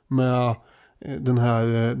Nationalmuseum med den här,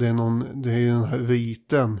 det är den här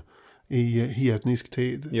viten i hednisk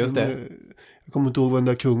tid. Just det. Jag kommer inte ihåg vad den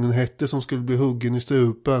där kungen hette som skulle bli huggen i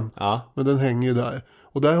strupen. Ja. Men den hänger ju där.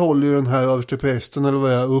 Och där håller ju den här översteprästen eller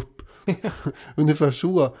vad jag upp. Ungefär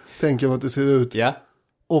så tänker jag att det ser ut. Yeah.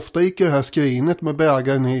 Ofta gick det här skrinet med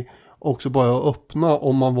bägaren i också bara att öppna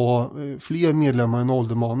om man var fler medlemmar än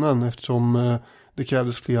åldermannen, eftersom det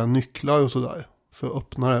krävdes fler nycklar och sådär för att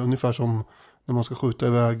öppna det. Ungefär som när man ska skjuta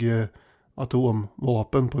iväg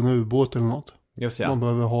atomvapen på en ubåt eller något. Just ja.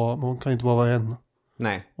 Man kan inte bara vara en.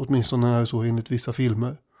 Nej. Åtminstone är det så enligt vissa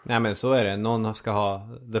filmer. Nej, men så är det. Någon ska ha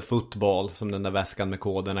the football som den där väskan med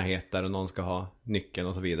koderna heter, och någon ska ha nyckeln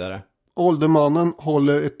och så vidare. Åldermannen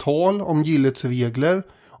håller ett tal om gillets regler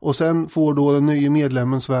och sen får då den nya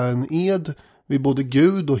medlemmen svära en ed vid både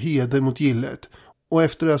Gud och heder mot gillet. Och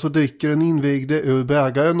efter det så dricker den invigde ur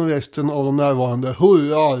bägaren och resten av de närvarande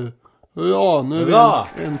hurrar. Hurra, nu är det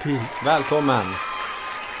en till. Välkommen.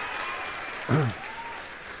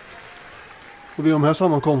 Och vid de här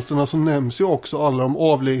sammankomsterna så nämns ju också alla de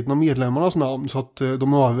avlidna medlemmarnas namn så att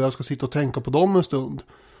de övriga ska sitta och tänka på dem en stund.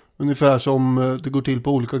 Ungefär som det går till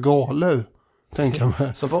på olika galor, tänker jag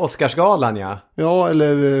mig. Som på Oscarsgalan, ja. Ja,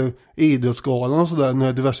 eller idrottsgalan och sådär,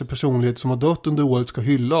 när diverse personligheter som har dött under året ska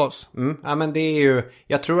hyllas. Ja, men det är ju,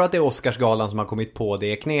 jag tror att det är Oscarsgalan som har kommit på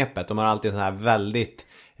det knepet. De har alltid en sån här väldigt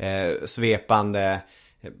svepande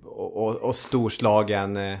och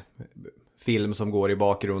storslagen film som går i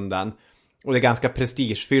bakgrunden. Och det är ganska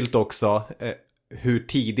prestigefyllt också hur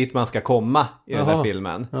tidigt man ska komma i den här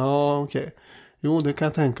filmen. Ja, okej. Jo, det kan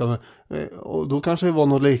jag tänka mig. Och då kanske det var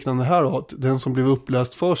något liknande här då, att den som blev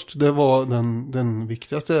uppläst först, det var den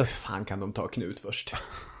viktigaste. Fan, kan de ta Knut först?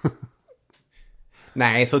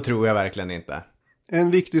 Nej, så tror jag verkligen inte.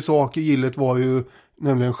 En viktig sak i gillet var ju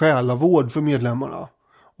nämligen själavård för medlemmarna.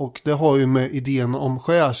 Och det har ju med idén om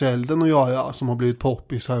skärselden att göra som har blivit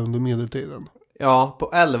poppis här under medeltiden. Ja, på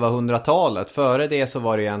 1100-talet. Före det så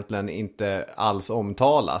var det egentligen inte alls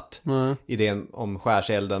omtalat. Nej. Idén om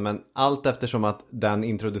skärselden. Men allt eftersom att den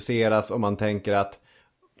introduceras och man tänker att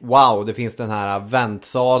wow, det finns den här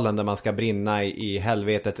väntsalen där man ska brinna i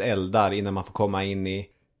helvetets eldar innan man får komma in i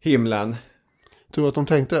himlen. Tror du att de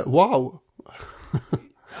tänkte det? Wow!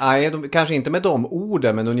 Nej, kanske inte med de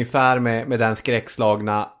orden, men ungefär med den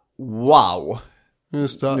skräckslagna wow.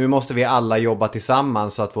 Just det. Nu måste vi alla jobba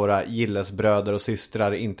tillsammans så att våra gillesbröder och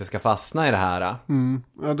systrar inte ska fastna i det här.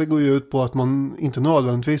 Ja, det går ju ut på att man inte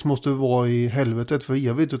nödvändigtvis måste vara i helvetet för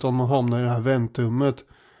evigt, utan man hamnar i det här väntrummet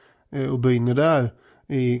och brinner där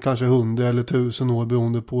i kanske 100 eller 1000 år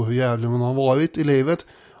beroende på hur jävlig man har varit i livet.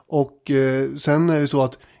 Och sen är det så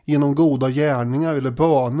att genom goda gärningar eller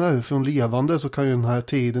böner från levande så kan ju den här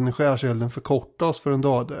tiden i skärselden förkortas för den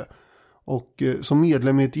döde. Och som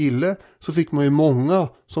medlem i ett gille så fick man ju många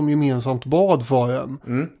som gemensamt bad för en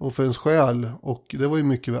och för ens själ, och det var ju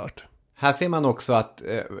mycket värt. Här ser man också att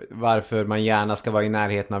varför man gärna ska vara i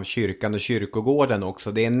närheten av kyrkan och kyrkogården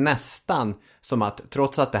också. Det är nästan som att,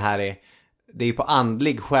 trots att det är på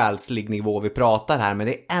andlig, själslig nivå vi pratar här, men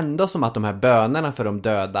det är ändå som att de här bönerna för de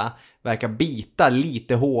döda verkar bita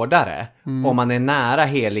lite hårdare om man är nära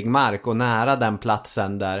helig mark och nära den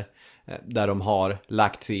platsen där de har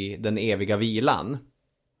lagts i den eviga vilan.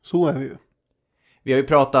 Så är det ju. Vi har ju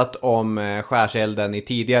pratat om skärselden i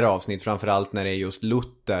tidigare avsnitt, framförallt när det är just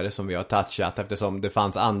Luther som vi har touchat, eftersom det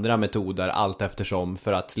fanns andra metoder allt eftersom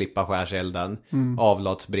för att slippa skärselden.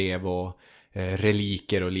 Avlatsbrev och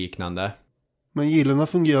reliker och liknande. Men gillena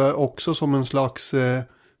fungerar också som en slags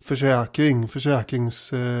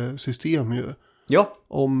försäkringssystem ju. Ja.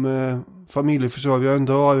 Om familjeförsörjaren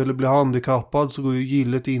dör eller blir handikappad så går ju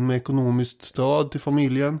gillet in med ekonomiskt stöd till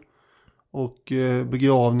familjen. Och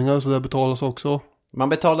begravningar så där betalas också. Man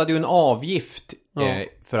betalade ju en avgift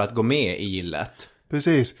för att gå med i gillet.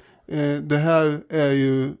 Precis. Det här är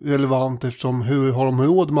ju relevant eftersom hur har de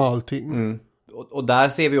råd med allting? Och där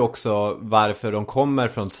ser vi också varför de kommer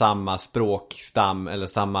från samma språkstam eller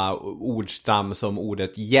samma ordstam som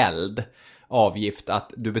ordet gäld. avgift,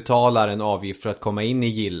 att du betalar en avgift för att komma in i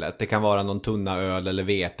gillet. Det kan vara någon tunna öl eller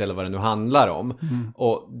vete eller vad det nu handlar om.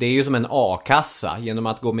 Och det är ju som en A-kassa. Genom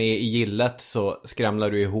att gå med i gillet så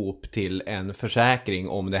skramlar du ihop till en försäkring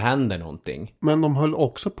om det händer någonting. Men de höll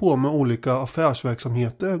också på med olika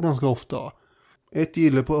affärsverksamheter ganska ofta. Ett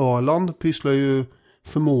gille på Öland pysslar ju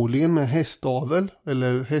förmodligen med hästavel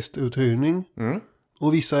eller hästuthyrning.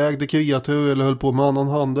 Och vissa ägde kreatur eller höll på med annan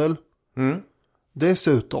handel.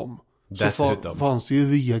 Dessutom fanns det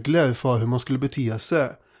ju regler för hur man skulle bete sig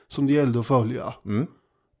som det gällde att följa.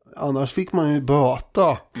 Annars fick man ju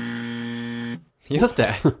böta. Just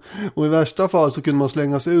det. Och i värsta fall så kunde man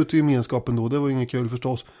slänga sig ut i gemenskapen då. Det var inget kul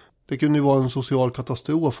förstås. Det kunde ju vara en social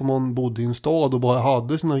katastrof om man bodde i en stad och bara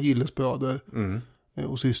hade sina gillesbröder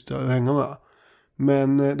och systrar att hänga med.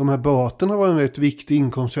 Men de här böterna var en rätt viktig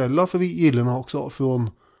inkomstkälla för gillena också från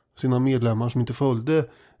sina medlemmar som inte följde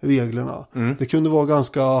reglerna. Det kunde vara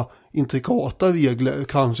ganska intrikata regler,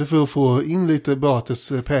 kanske för att få in lite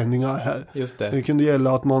bötespenningar här. Just det. Det kunde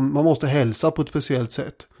gälla att man måste hälsa på ett speciellt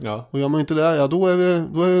sätt. Ja. Och gör man inte det, då är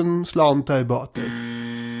det en slant här i böter.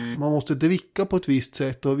 Man måste dricka på ett visst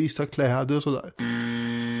sätt och vissa kläder och sådär.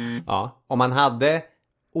 Ja, om man hade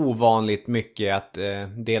ovanligt mycket att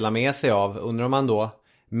dela med sig av, undrar om man då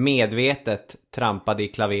medvetet trampade i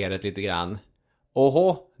klaveret lite grann.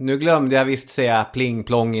 Åhå, nu glömde jag visst säga pling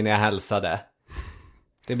plong innan jag hälsade.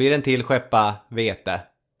 Det blir en till skeppa vete.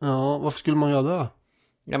 Ja, varför skulle man göra det?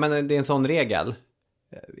 Ja, men det är en sån regel.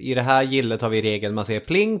 I det här gillet har vi regeln, man säger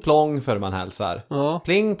pling plong för man hälsar. Ja.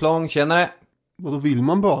 Pling plong, tjenare. Och då vill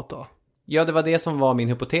man böta? Ja, det var det som var min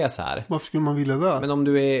hypotes här. Varför skulle man vilja det? Men om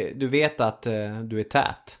du vet att du är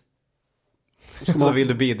tät, så vill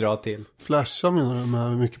du bidra till. Flasha menar du med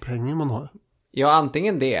hur mycket pengar man har? Ja,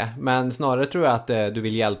 antingen det. Men snarare tror jag att du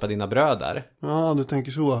vill hjälpa dina bröder. Ja, du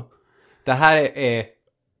tänker så. Det här är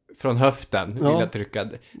från höften, vill jag trycka.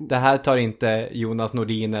 Det här tar inte Jonas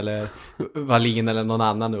Nordin eller Wallin eller någon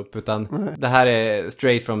annan upp. Utan det här är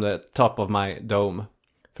straight from the top of my dome.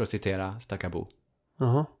 För att citera Stackabo.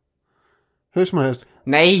 Jaha. Hur som helst.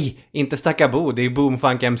 Nej, inte Stackabo. Det är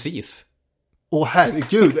Boomfunk MCs. Åh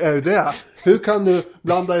herregud, är det det? Hur kan du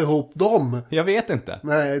blanda ihop dem? Jag vet inte.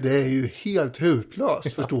 Nej, det är ju helt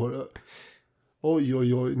hutlöst, förstår du.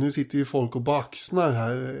 Oj, nu sitter ju folk och baxnar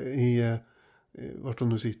här i vart de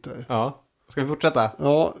nu sitter. Ja, ska vi fortsätta?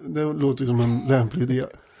 Ja, det låter som en lämplig idé.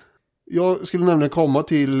 Jag skulle nämligen komma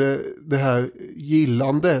till det här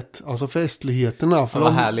gillandet, alltså festligheterna. För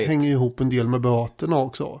de hänger ihop en del med böterna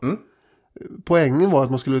också. Poängen var att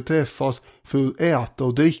man skulle träffas för att äta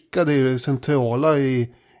och dricka. Det är det centrala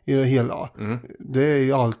i det hela. Det är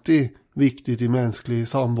ju alltid viktigt i mänsklig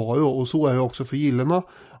samvaro. Och så är det också för gillena.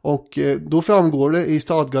 Och då framgår det i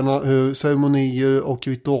stadgarna hur ceremonier och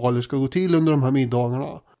ritualer ska gå till under de här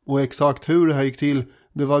middagarna. Och exakt hur det här gick till,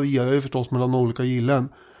 det varierar ju förstås mellan olika gillen.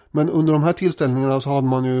 Men under de här tillställningarna så hade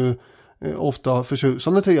man ju ofta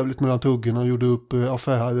förtjusande trevligt mellan tuggorna. Gjorde upp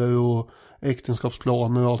affärer och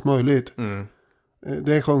äktenskapsplaner och allt möjligt.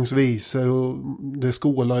 Det sjöngs visor och det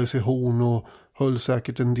skålades i horn och höll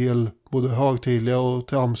säkert en del både högtidliga och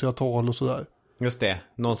tramsiga tal och sådär. Just det,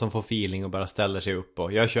 någon som får feeling och bara ställer sig upp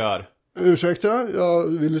och jag kör. Ursäkta, jag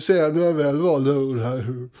ville säga några välvalda ord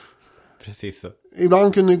här. Precis så.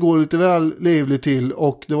 Ibland kunde det gå lite väl livligt till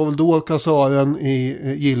och det var väl då kassaren i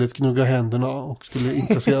gillet gnugga händerna och skulle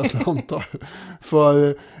inkassera slantar.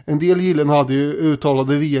 För en del gillen hade ju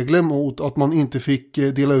uttalade regler mot att man inte fick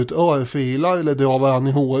dela ut örfilar eller dra varandra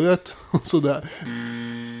i håret och sådär.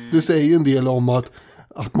 Det säger ju en del om att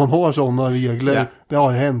man har sådana regler. Yeah. Det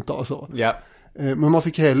har hänt alltså. Yeah. Men man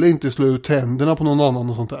fick heller inte slå ut tänderna på någon annan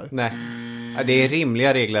och sånt där. Nej, det är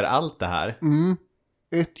rimliga regler allt det här.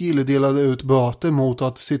 Ett gille delade ut böter mot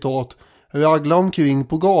att, citat, ragla omkring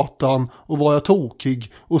på gatan och vara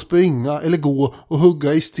tokig och springa eller gå och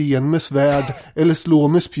hugga i sten med svärd eller slå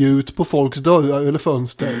med spjut på folks dörrar eller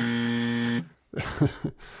fönster.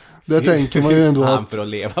 Där tänker man ju ändå att för att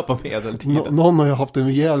leva på medeltiden. Någon har ju haft en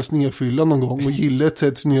rejäl snedfylla någon gång och gillet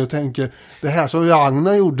sätts ner och tänker det här som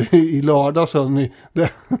Ragnar gjorde i lördags,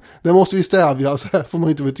 det måste vi stävja, så här får man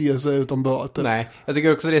inte bete sig utan böter. Nej, jag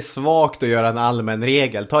tycker också det är svagt att göra en allmän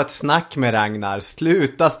regel. Ta ett snack med Ragnar,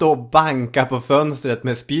 sluta stå och banka på fönstret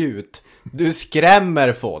med spjut. Du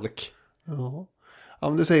skrämmer folk. Ja,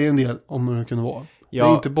 men det säger en del om hur det kunde vara. Ja.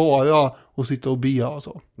 Det är inte bara att sitta och bea och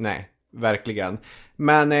så. Nej. Verkligen.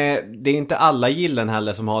 Men det är inte alla gillen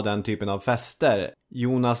heller som har den typen av fester.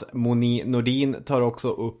 Jonas Moni Nordin tar också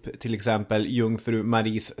upp till exempel Jungfru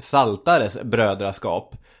Maries Saltares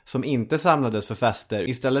brödraskap, som inte samlades för fester.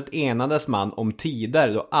 Istället enades man om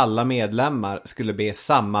tider då alla medlemmar skulle be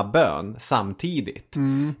samma bön samtidigt.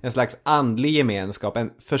 En slags andlig gemenskap,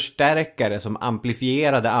 en förstärkare som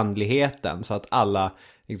amplifierade andligheten så att alla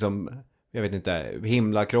liksom, jag vet inte,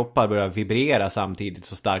 himlakroppar börjar vibrera samtidigt,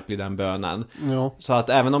 så stark blir den bönen. Ja. Så att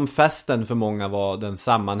även om festen för många var den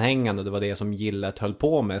sammanhängande, det var det som gillet höll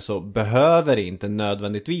på med, så behöver det inte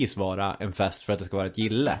nödvändigtvis vara en fest för att det ska vara ett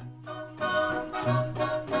gille.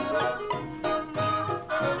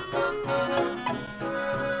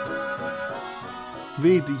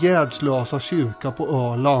 Vid Gärdslösa kyrka på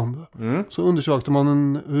Öland så undersökte man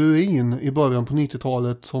en ruin i början på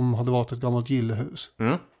 90-talet som hade varit ett gammalt gillehus.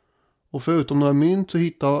 Och förutom några mynt så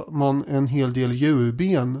hittade man en hel del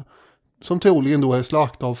djurben som troligen då är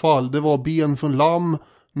slaktavfall. Det var ben från lamm,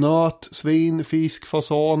 nöt, svin, fisk,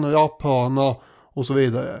 fasan, rapphörna och så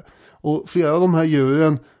vidare. Och flera av de här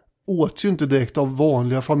djuren åts ju inte direkt av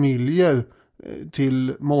vanliga familjer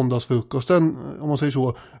till måndagsfrukosten, om man säger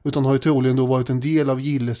så, utan har ju troligen då varit en del av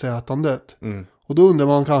gillesätandet. Och då undrar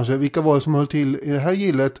man kanske, vilka var det som höll till i det här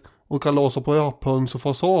gillet och kalasa på rapphöns och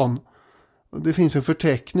fasan? Det finns en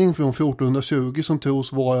förteckning från 1420 som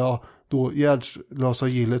tros vara då Gärdslösa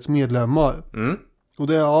gillets medlemmar. Och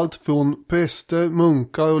det är allt från präster,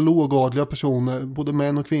 munkar och lågadliga personer, både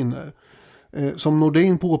män och kvinnor. Som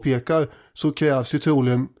Nordin påpekar så krävs ju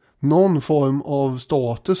troligen någon form av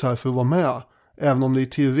status här för att vara med. Även om det i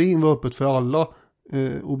teorin var öppet för alla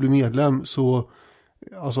att bli medlem, så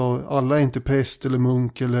alltså alla är inte präst eller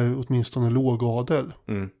munk eller åtminstone lågadel.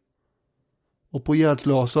 Och på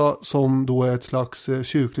Gärdslösa, som då är ett slags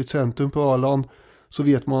kyrkligt centrum på Öland, så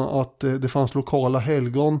vet man att det fanns lokala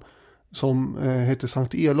helgon som hette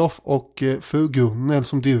Sankt Elof och fru Gunnel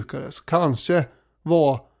som dyrkades. Kanske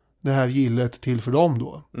var det här gillet till för dem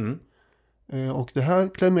då. Och det här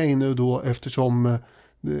klämmer in nu då eftersom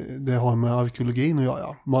det har med arkeologin att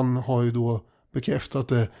göra. Man har ju då bekräftat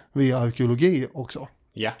det via arkeologi också.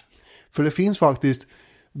 Ja. För det finns faktiskt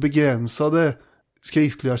begränsade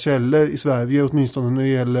skriftliga källor i Sverige, åtminstone när det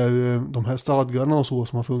gäller de här stadgarna och så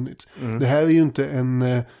som har funnits. Det här är ju inte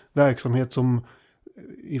en verksamhet som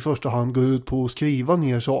i första hand går ut på att skriva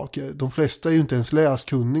ner saker. De flesta är ju inte ens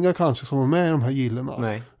läskunniga kanske som är med i de här gillena.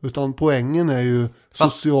 Nej. Utan poängen är ju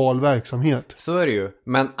social verksamhet. Så är det ju.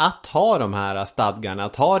 Men att ha de här stadgarna,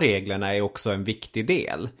 att ha reglerna är också en viktig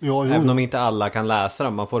del. Ja, även om inte alla kan läsa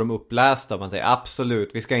dem. Man får dem upplästa och man säger absolut,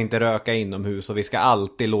 vi ska inte röka inomhus och vi ska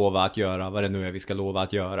alltid lova att göra vad det nu är vi ska lova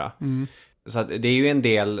att göra. Så att det är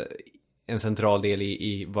ju en central del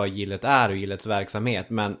i vad gillet är och gillets verksamhet.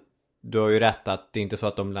 Men du har ju rätt att det är inte så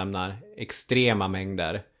att de lämnar extrema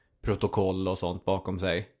mängder protokoll och sånt bakom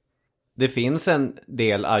sig. Det finns en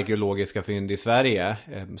del arkeologiska fynd i Sverige.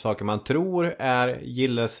 Saker man tror är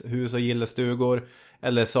gilleshus och gillestugor.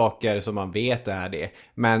 Eller saker som man vet är det.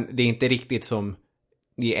 Men det är inte riktigt som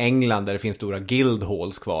i England där det finns stora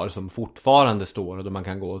guildhalls kvar som fortfarande står och då man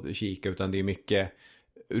kan gå och kika. Utan det är mycket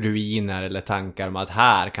ruiner eller tankar om att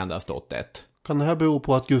här kan det ha stått ett. Kan det här bero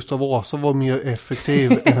på att Gustav Vasa var mer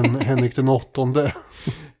effektiv än Henrik den åttonde?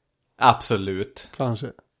 Absolut. Kanske.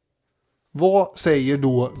 Vad säger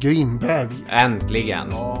då Grimberg? Äntligen.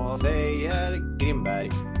 Vad säger Grimberg?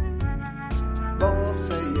 Vad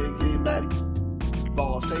säger Grimberg?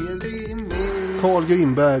 Vad säger Grimberg? Carl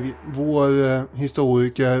Grimberg, vår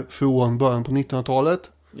historiker från början på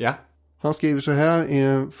 1900-talet. Ja. Han skriver så här i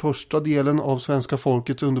den första delen av Svenska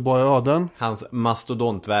folkets underbara öden. Hans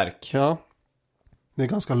mastodontverk. Ja. Det är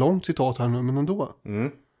ganska långt citat här nu, men ändå.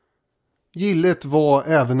 Gillet var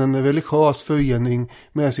även en religiös förening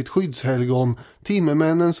med sitt skyddshelgon.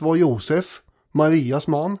 Timmermännens var Josef, Marias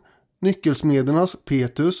man, nyckelsmedernas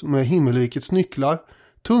Petrus med himmelrikets nycklar,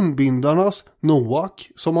 tunnbindarnas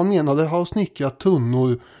Noak, som man menade har snickrat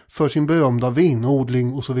tunnor för sin berömda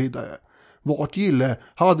vinodling och så vidare. Vart gille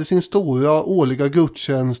hade sin stora årliga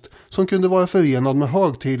gudstjänst som kunde vara förenad med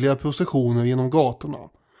högtidliga processioner genom gatorna.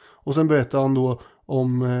 Och sen berättar han då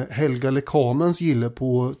om Helga Lekamens gille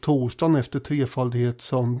på torsdagen efter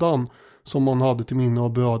trefaldighetssöndagen som man hade till minne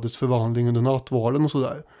av brödets förvandling under nattvarden och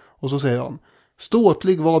sådär. Och så säger han: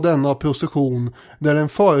 ståtlig var denna procession där en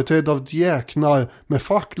företrädd av djäknar med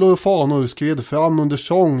facklor och fanor skred fram under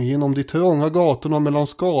sång genom de trånga gatorna mellan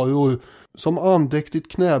skaror som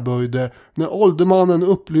andäktigt knäböjde när åldermannen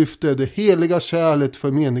upplyfte det heliga kärlet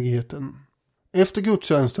för menigheten. Efter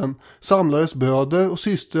gudstjänsten samlades bröder och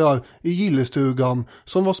systrar i gillestugan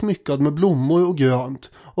som var smyckad med blommor och grönt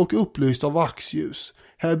och upplyst av vaxljus.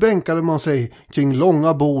 Här bänkade man sig kring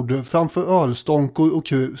långa bord framför ölstonkor och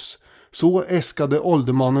krus. Så äskade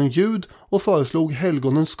åldermannen ljud och föreslog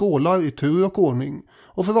helgonen skålar i tur och ordning.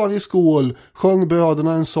 Och för varje skål sjöng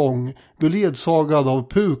bröderna en sång, beledsagad av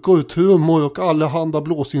pukor, trummor och allehanda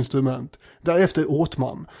blåsinstrument. Därefter åt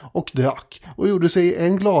man och drack och gjorde sig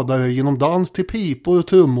än gladare genom dans till pipor och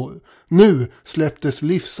trummor. Nu släpptes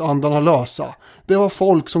livsandarna lösa. Det var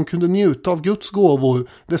folk som kunde njuta av Guds gåvor,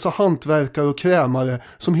 dessa hantverkare och krämare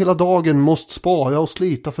som hela dagen måste spara och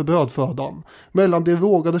slita för brödfödan. Mellan de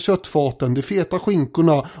rågade köttfaten, de feta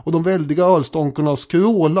skinkorna och de väldiga ölstonkorna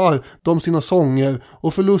skrålar de sina sånger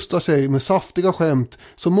och förlustar sig med saftiga skämt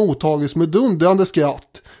som mottages med dundrande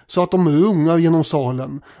skratt så att de rungar genom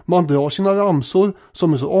salen. Man drar sina ramsor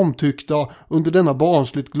som är så omtyckta under denna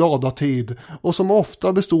barnsligt glada tid och som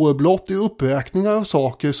ofta består blott i uppräkningar av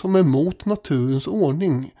saker som är mot naturens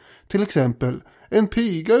ordning. Till exempel en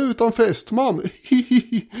piga utan fästman,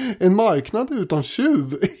 en marknad utan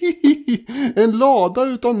tjuv, en lada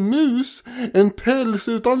utan mus, en päls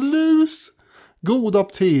utan lus. God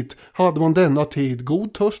aptit hade man denna tid,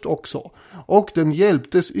 god törst också, och den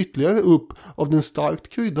hjälptes ytterligare upp av den starkt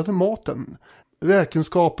kryddade maten.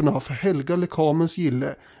 Räkenskaperna för Helga Lekamens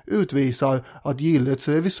gille utvisar att gillets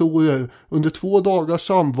revisorer under 2 dagars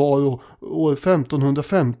samvaro år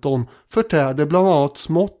 1515 förtärde bland annat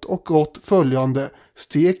smått och gott följande: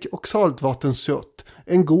 stek och saltvattenskött,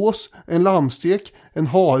 en gås, en lammstek, en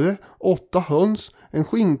hare, 8 höns, en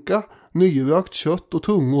skinka, nyrökt kött och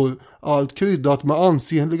tungor, allt kryddat med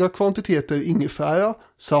ansenliga kvantiteter ingefära,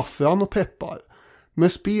 saffran och peppar.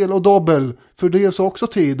 Med spel och dobbel fördrevs också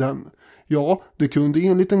tiden. Ja, det kunde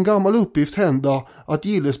enligt en gammal uppgift hända att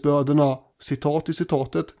gillesbröderna, citat i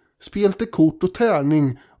citatet, spelte kort och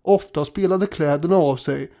tärning, ofta spelade kläderna av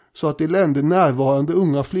sig, så att det lände närvarande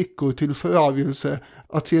unga flickor till förargelse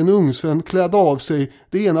att se en ungsvän kläda av sig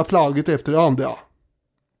det ena plagget efter det andra.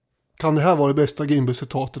 Kan det här vara det bästa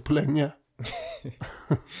Grimberg-citatet på länge?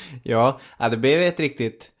 Ja, det blev ett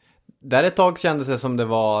riktigt... Där ett tag kändes det som det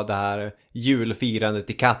var det här julfirandet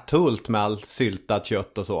i Katthult med allt syltat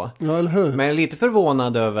kött och så. Ja, eller hur? Men lite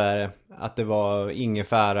förvånad över att det var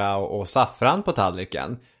ingefära och saffran på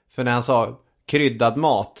tallriken. För när han sa kryddad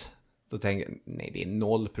mat, då tänkte jag, nej, det är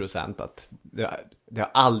 0% att det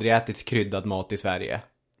har aldrig ätits kryddad mat i Sverige.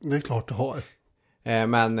 Det är klart det har.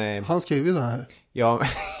 Men... Han skrev ju det här. Ja,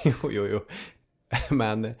 jo.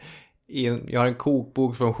 Men jag har en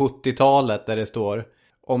kokbok från 70-talet där det står: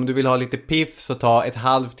 om du vill ha lite piff så ta ett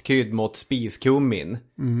halvt kryddmått spiskummin.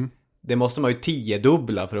 Det måste man ju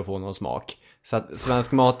 10-dubbla för att få någon smak. Så att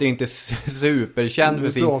svensk mat är inte superkänd för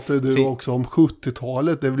sin... Nu pratar du också om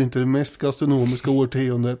 70-talet. Det är väl inte det mest gastronomiska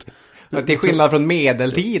årtiondet. Till skillnad från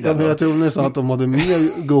medeltiden. Ja, jag tror nästan att de hade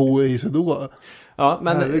mer go i sig då. Ja,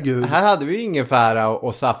 men herregud. Här hade vi ju ingefära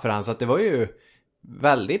och saffran, så att det var ju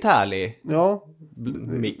väldigt härlig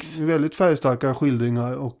mix. Väldigt färgstarka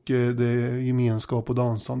skildringar och det är gemenskap och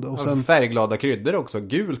dansande. Och sen, färgglada kryddor också,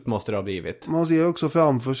 gult måste det ha blivit. Man ser också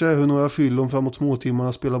framför sig hur några fyllon framåt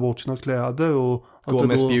småtimmarna spelar bort sina kläder och går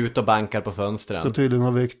med spjut och bankar på fönstren. Så tydligen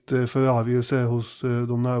har väckt förargelse hos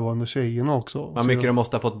de närvarande tjejerna också. Vad mycket de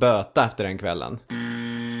måste ha fått böta efter den kvällen.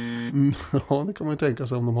 Ja, det kan man ju tänka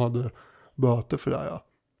sig om de hade böter för det, ja.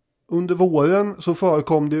 Under våren så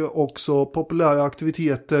förekom det också populära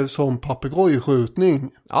aktiviteter som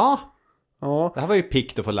papegojskjutning. Ja, det här var ju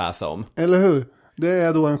pikt att få läsa om. Eller hur? Det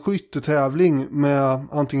är då en skyttetävling med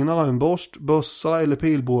antingen armborst, bössa eller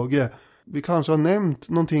pilbåge. Vi kanske har nämnt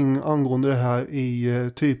någonting angående det här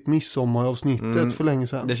i typ midsommaravsnittet för länge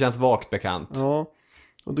sedan. Det känns vagt bekant. Ja,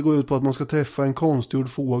 och det går ut på att man ska träffa en konstgjord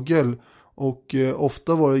fågel. Och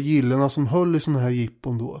ofta var det gillarna som höll i sådana här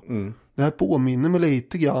jippon då. Det här påminner mig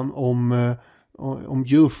lite grann om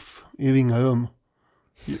Juff i Ringarum.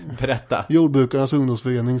 Berätta. Jordbrukarnas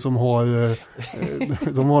ungdomsförening som har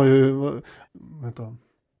de har ju vänta.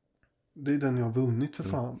 Det är den jag har vunnit för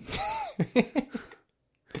fan.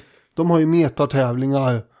 De har ju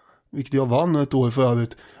metartävlingar, vilket jag vann ett år för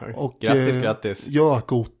övrigt. Och grattis.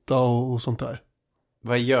 Gökotta och sånt där.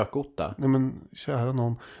 Vad är gökotta? Nej men, kära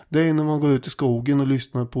någon. Det är när man går ut i skogen och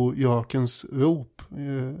lyssnar på gökens rop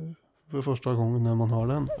för första gången när man hör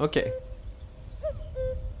den. Okej.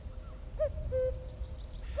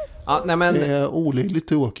 Ja, nej men... Det är olidligt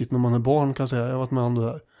tråkigt när man är barn, kan jag säga. Jag har varit med om det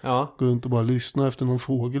där. Ja. Gå runt och bara lyssna efter någon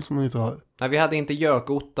fågel som man inte hör. Nej, vi hade inte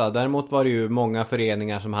gökotta. Däremot var det ju många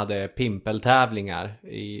föreningar som hade pimpeltävlingar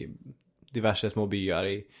i diverse små byar.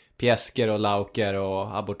 I Pjäsker och Lauker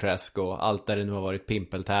och Aborträsk och allt där det nu har varit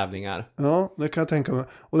pimpeltävlingar. Ja, det kan jag tänka mig.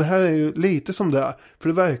 Och det här är ju lite som det är. För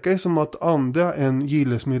det verkar ju som att andra än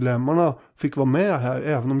Gilles-medlemmarna fick vara med här,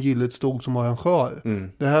 även om Gillet stod som arrangör.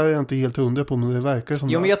 Det här är jag inte helt hundra på, men det verkar som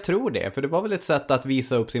det. Jo, men jag tror det. För det var väl ett sätt att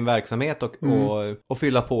visa upp sin verksamhet och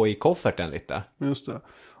fylla på i kofferten lite. Just det.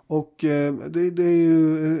 Och det är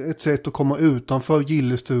ju ett sätt att komma utanför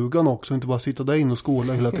gillestugan också, inte bara sitta där inne och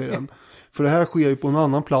skåla hela tiden. För det här sker ju på en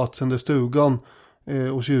annan plats än där stugan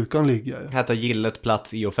och kyrkan ligger. Här tar gillet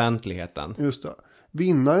plats i offentligheten. Just det.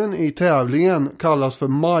 Vinnaren i tävlingen kallas för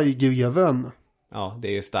Majgreven. Ja, det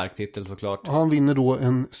är ju stark titel såklart. Han vinner då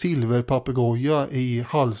en silverpapegoja i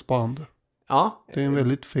halsband. Ja. Det är en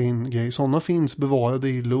väldigt fin grej. Sådana finns bevarade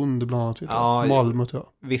i Lund bland annat. Ja, Malmö tror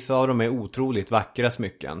jag. Vissa av dem är otroligt vackra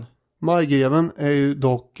smycken. Majgreven är ju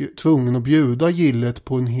dock tvungen att bjuda gillet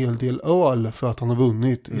på en hel del öl för att han har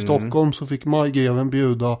vunnit. I Stockholm så fick Majgreven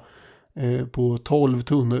bjuda på 12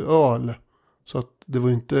 tunnor öl. Så att det var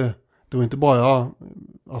inte bara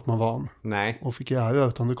att man vann. Nej. Och fick ära,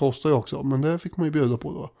 utan det kostar ju också. Men det fick man ju bjuda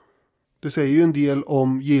på då. Det säger ju en del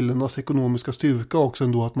om gillernas ekonomiska styrka också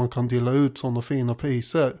ändå, att man kan dela ut sådana fina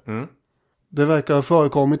priser. Det verkar ha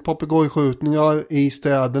förekommit papegojskjutningar i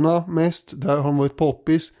städerna mest. Där har de varit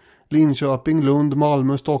poppis. Linköping, Lund,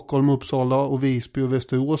 Malmö, Stockholm, Uppsala och Visby och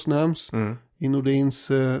Västerås nämns i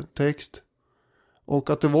Nordins text. Och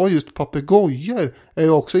att det var just papegojor är ju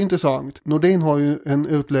också intressant. Nordin har ju en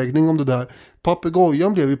utläggning om det där.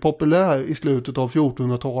 Papegojan blev ju populär i slutet av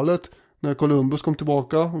 1400-talet när Columbus kom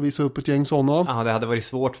tillbaka och visade upp ett gäng sådana. Ja, det hade varit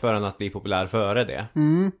svårt för den att bli populär före det.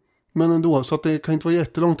 Men ändå, så att det kan inte vara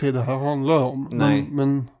jättelång tid det här handlar om. Nej.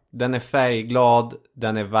 Men den är färgglad,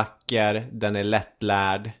 den är vacker, den är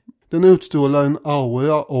lättlärd. Den utstrålar en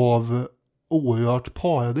aura av oerhört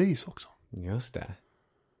paradis också. Just det.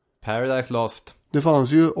 Paradise Lost. Det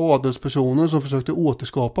fanns ju adelspersoner som försökte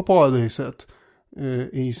återskapa paradiset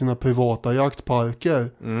i sina privata jaktparker.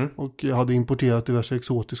 Och hade importerat diverse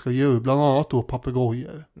exotiska djur, bland annat då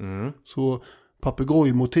papegojor. Så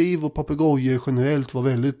papegojmotiv och papegojor generellt var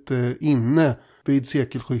väldigt inne vid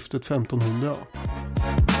sekelskiftet 1500.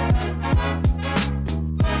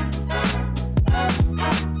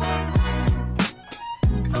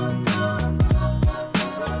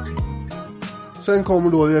 Sen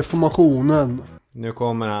kommer då reformationen. Nu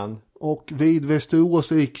kommer han. Och vid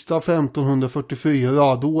Västerås riksdag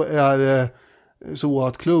 1544 då är det så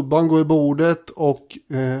att klubban går i bordet och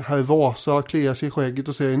herr Vasa kliar sig i skägget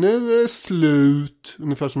och säger nu är det slut.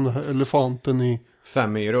 Ungefär som den här elefanten i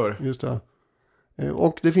 5 myror. Just det.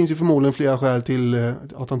 Och det finns ju förmodligen flera skäl till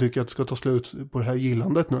att han tycker att det ska ta slut på det här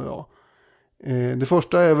gillandet nu då. Det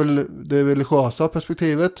första är väl det religiösa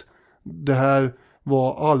perspektivet. Det här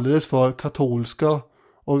var alldeles för katolska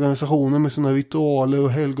organisationer med sina ritualer och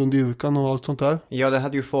helgondyrkan och allt sånt där. Ja, det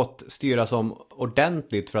hade ju fått styras om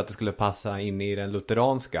ordentligt för att det skulle passa in i den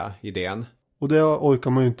lutheranska idén. Och det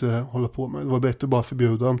orkar man ju inte hålla på med. Det var bättre att bara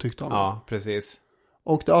förbjuda dem, tyckte han. Ja, precis.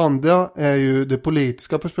 Och det andra är ju det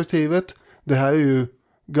politiska perspektivet. Det här är ju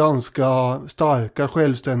ganska starka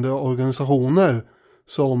självständiga organisationer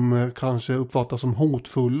som kanske uppfattas som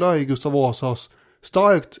hotfulla i Gustav Vasas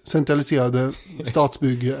starkt centraliserade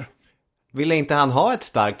stadsbygge. Ville inte han ha ett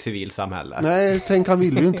starkt civilsamhälle? Nej, tänk han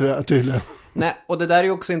ville ju inte det tydligen. Nej, och det där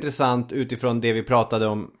är också intressant utifrån det vi pratade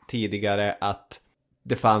om tidigare, att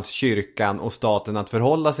det fanns kyrkan och staten att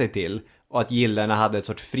förhålla sig till och att gillarna hade ett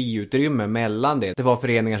sorts friutrymme mellan det. Det var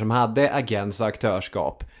föreningar som hade agens och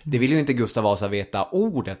aktörskap. Det vill ju inte Gustav Vasa veta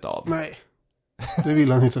ordet av. Nej, det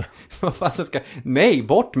vill han inte. Vad fan ska... Nej,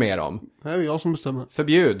 bort med dem. Det är jag som bestämmer.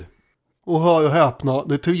 Förbjud. Och hör och häpna,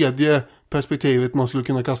 det tredje perspektivet man skulle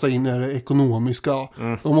kunna kasta in är det ekonomiska.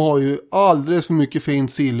 De har ju alldeles för mycket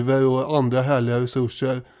fint silver och andra härliga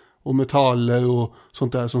resurser och metaller och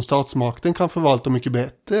sånt där som statsmakten kan förvalta mycket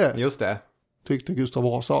bättre. Just det. Tyckte Gustav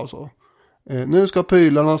Vasa alltså. Nu ska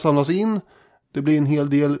prylarna samlas in. Det blir en hel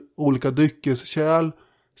del olika dryckeskärl,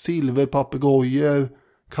 silverpapegojor,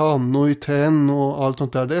 kannor i tenn och allt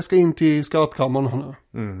sånt där. Det ska in till skattkammaren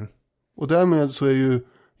nu. Och därmed så är ju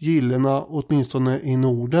gillerna åtminstone i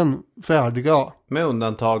Norden färdiga. Med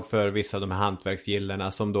undantag för vissa av de här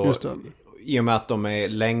hantverksgillerna som då, i och med att de är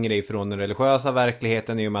längre ifrån den religiösa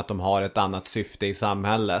verkligheten, i och med att de har ett annat syfte i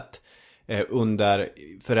samhället, under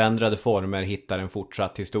förändrade former hittar en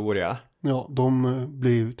fortsatt historia. Ja, de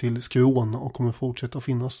blir till skrån och kommer fortsätta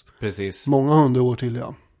finnas. Precis. Många 100 år till,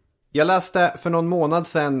 ja. Jag läste för någon månad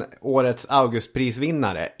sedan årets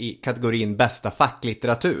Augustprisvinnare i kategorin bästa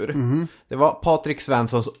facklitteratur. Det var Patrik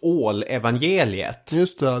Svenssons Ål-evangeliet.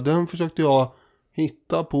 Just det, den försökte jag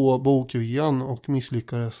hitta på bokrean och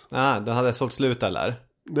misslyckades. Den hade sålt slut eller?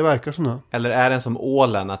 Det verkar som det. Eller är den som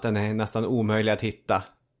ålen, att den är nästan omöjlig att hitta?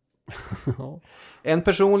 En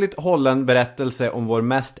personligt hållen berättelse om vår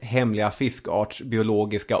mest hemliga fiskarts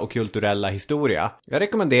biologiska och kulturella historia. Jag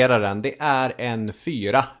rekommenderar den. Det är en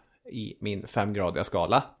 4 i min 5-gradiga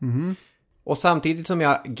skala. Och samtidigt som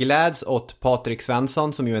jag gläds åt Patrik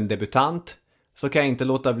Svensson, som ju är en debutant, så kan jag inte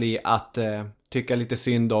låta bli att tycka lite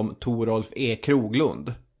synd om Torolf E.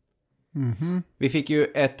 Kroglund. Vi fick ju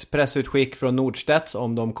ett pressutskick från Nordstedts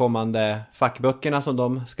om de kommande fackböckerna som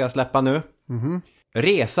de ska släppa nu.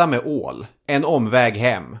 Resa med ål, en omväg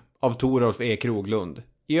hem, av Torolf E. Kroglund.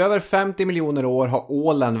 I över 50 miljoner år har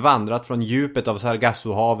ålen vandrat från djupet av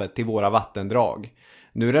Sargassohavet till våra vattendrag.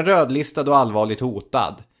 Nu är den rödlistad och allvarligt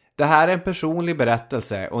hotad. Det här är en personlig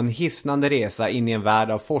berättelse och en hisnande resa in i en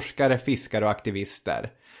värld av forskare, fiskare och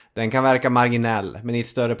aktivister. Den kan verka marginell, men i ett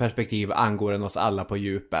större perspektiv angår den oss alla på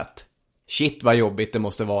djupet. Shit vad jobbigt det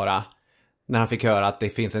måste vara när han fick höra att det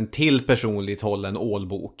finns en till personligt hållen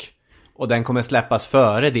ålbok. Och den kommer släppas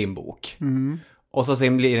före din bok. Och så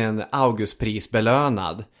sen blir den Augustpris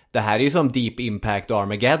belönad. Det här är ju som Deep Impact och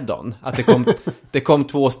Armageddon. Att det kom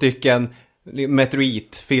 2 stycken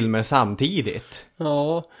Metroid-filmer samtidigt.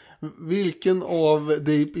 Ja, vilken av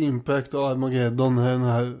Deep Impact och Armageddon är den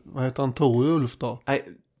här, vad heter han, Torulf då? Nej,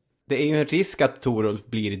 det är ju en risk att Torulf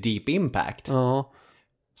blir Deep Impact. Ja.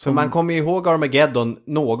 Så man kommer ihåg Armageddon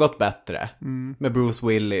något bättre. Med Bruce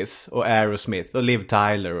Willis och Aerosmith och Liv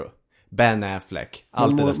Tyler och Ben Affleck.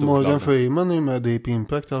 Allt det där storslagen. Morgan Freeman är ju med Deep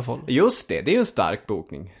Impact i alla fall. Just det är ju en stark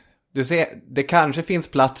bokning. Du ser, det kanske finns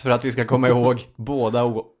plats för att vi ska komma ihåg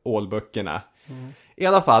båda ålböckerna. I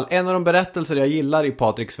alla fall, en av de berättelser jag gillar i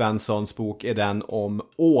Patrik Svenssons bok är den om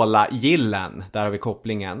ålagillen. Där har vi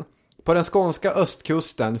kopplingen. På den skånska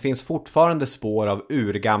östkusten finns fortfarande spår av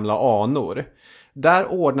urgamla anor.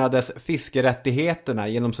 Där ordnades fiskerättigheterna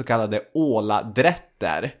genom så kallade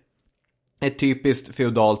åladrätter. Ett typiskt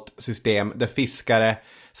feodalt system där fiskare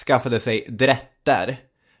skaffade sig drätter.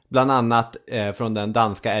 Bland annat från den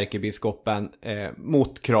danska ärkebiskopen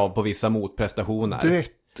mot krav på vissa motprestationer.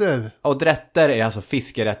 Drätter? Och drätter är alltså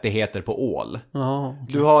fiskerättigheter på ål. Ja, okay.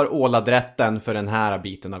 Du har åladrätten för den här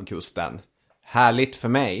biten av kusten. Härligt för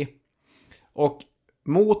mig. Och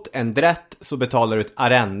mot en drätt så betalar du ett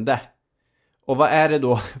arrende. Och vad är det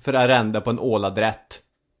då för arrende på en åladrätt?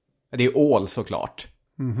 Det är ål såklart.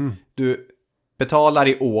 Du betalar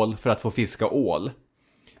i ål för att få fiska ål.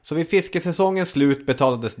 Så vid fiskesäsongens slut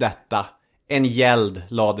betalades detta. En gäld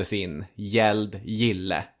lades in.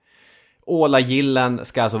 Gäld-gille. Ålagillen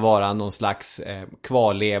ska alltså vara någon slags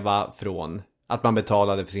kvarleva från att man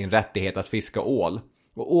betalade för sin rättighet att fiska ål.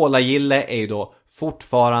 Och ålagille är ju då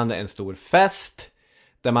fortfarande en stor fest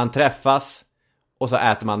där man träffas och så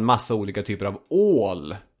äter man massa olika typer av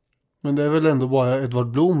ål. Men det är väl ändå bara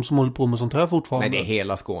Edvard Blom som håller på med sånt här fortfarande? Nej, det är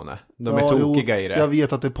hela Skåne. De är tokiga i det. Jag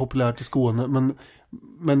vet att det är populärt i Skåne,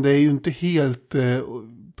 men det är ju inte helt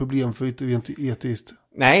problemfritt rent etiskt.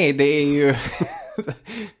 Nej, det är ju...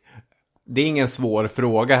 Det är ingen svår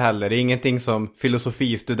fråga heller. Det är ingenting som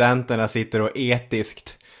filosofistudenterna sitter och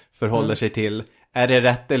etiskt förhåller sig till. Är det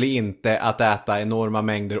rätt eller inte att äta enorma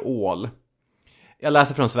mängder ål? Jag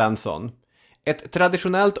läser från Svensson. Ett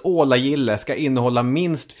traditionellt ålagille ska innehålla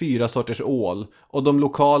minst 4 sorters ål och de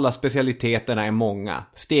lokala specialiteterna är många.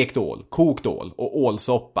 Stekt ål, kokt ål och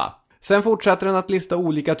ålsoppa. Sen fortsätter den att lista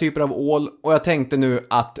olika typer av ål och jag tänkte nu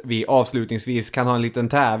att vi avslutningsvis kan ha en liten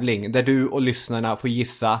tävling där du och lyssnarna får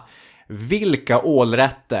gissa vilka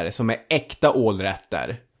ålrätter som är äkta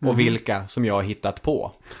ålrätter och vilka som jag har hittat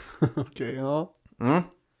på. Okej, ja.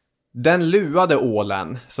 Den luade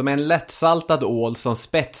ålen, som är en lättsaltad ål som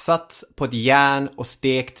spetsats på ett järn och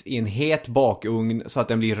stekt i en het bakugn så att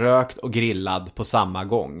den blir rökt och grillad på samma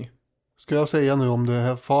gång. Ska jag säga nu om det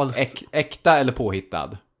är falskt? Äkta eller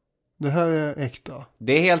påhittad? Det här är äkta.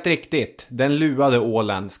 Det är helt riktigt. Den luade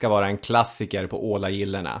ålen ska vara en klassiker på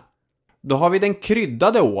ålagillerna. Då har vi den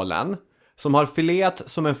kryddade ålen som har fileat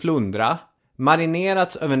som en flundra,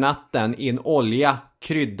 marinerats över natten i en olja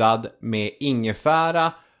kryddad med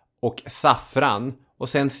ingefära och saffran och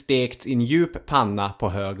sen stekt i en djup panna på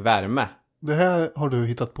hög värme. Det här har du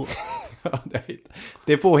hittat på. Ja,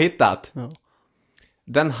 det är påhittat. Ja.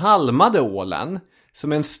 Den halmade ålen,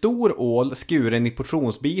 som är en stor ål skuren i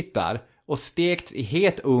portionsbitar och stekt i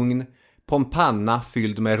het ugn på en panna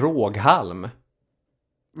fylld med råghalm.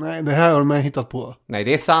 Nej, det här har de hittat på. Nej,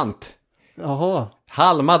 det är sant. Jaha.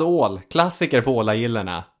 Halmad ål, klassiker på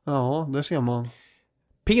ålagillerna. Ja, där ser man.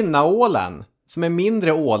 Pinnaålen, som är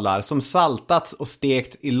mindre ålar som saltats och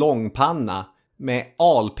stekt i långpanna med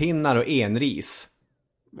alpinnar och enris.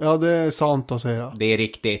 Ja, det är sant att säga. Det är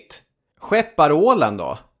riktigt. Skepparålen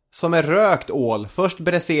då, som är rökt ål, först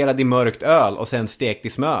bräserad i mörkt öl och sen stekt i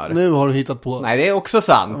smör. Nu har du hittat på. Nej, det är också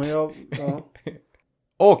sant. Ja.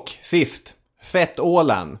 Och sist,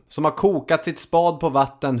 fettålen som har kokat sitt spad på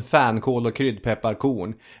vatten, fänkål och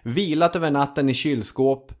kryddpepparkorn, vilat över natten i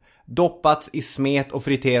kylskåp, doppats i smet och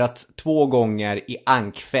friterats 2 gånger i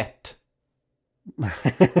ankfett. Nej,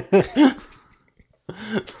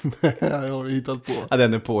 jag har hittat på. Ja,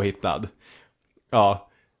 den är påhittad. Ja,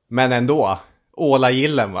 men ändå.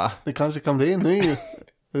 Ålagillen, va? Det kanske kan bli en ny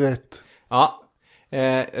rätt. Ja,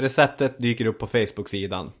 receptet dyker upp på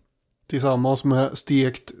Facebook-sidan. Tillsammans med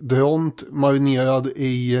stekt dront marinerad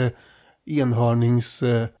i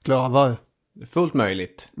enhörningsklövar. Fullt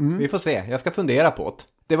möjligt. Vi får se, jag ska fundera på det.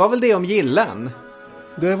 Det var väl det om gillen.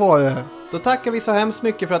 Det var det. Då tackar vi så hemskt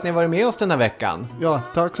mycket för att ni har varit med oss den här veckan. Ja,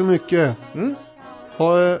 tack så mycket.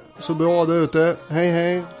 Ha det så bra där ute. Hej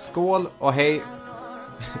hej. Skål och hej.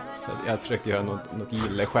 Jag försökte göra något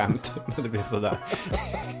gilleskämt, men det blev sådär.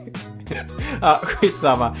 Ja,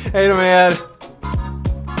 skitsamma. Hej då med er.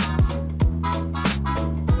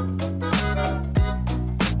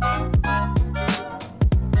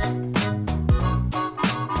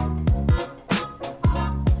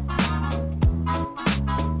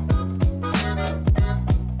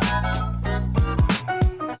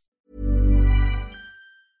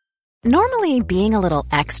 Normally, being a little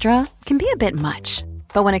extra can be a bit much,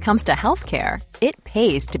 but when it comes to healthcare, it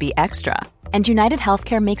pays to be extra. And United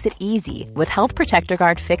Healthcare makes it easy with Health Protector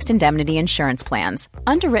Guard fixed indemnity insurance plans.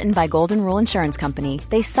 Underwritten by Golden Rule Insurance Company,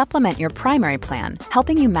 they supplement your primary plan,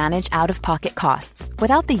 helping you manage out-of-pocket costs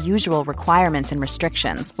without the usual requirements and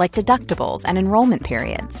restrictions like deductibles and enrollment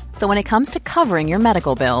periods. So when it comes to covering your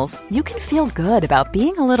medical bills, you can feel good about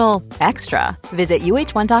being a little extra. Visit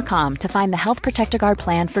uh1.com to find the Health Protector Guard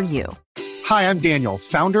plan for you. Hi, I'm Daniel,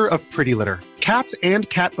 founder of Pretty Litter. Cats and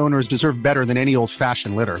cat owners deserve better than any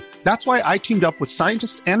old-fashioned litter. That's why I teamed up with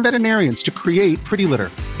scientists and veterinarians to create Pretty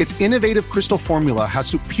Litter. Its innovative crystal formula has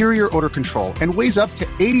superior odor control and weighs up to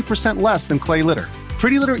 80% less than clay litter.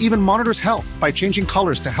 Pretty Litter even monitors health by changing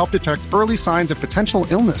colors to help detect early signs of potential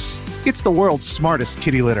illness. It's the world's smartest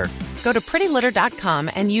kitty litter. Go to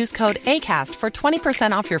prettylitter.com and use code ACAST for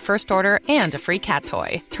 20% off your first order and a free cat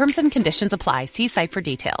toy. Terms and conditions apply. See site for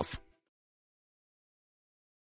details.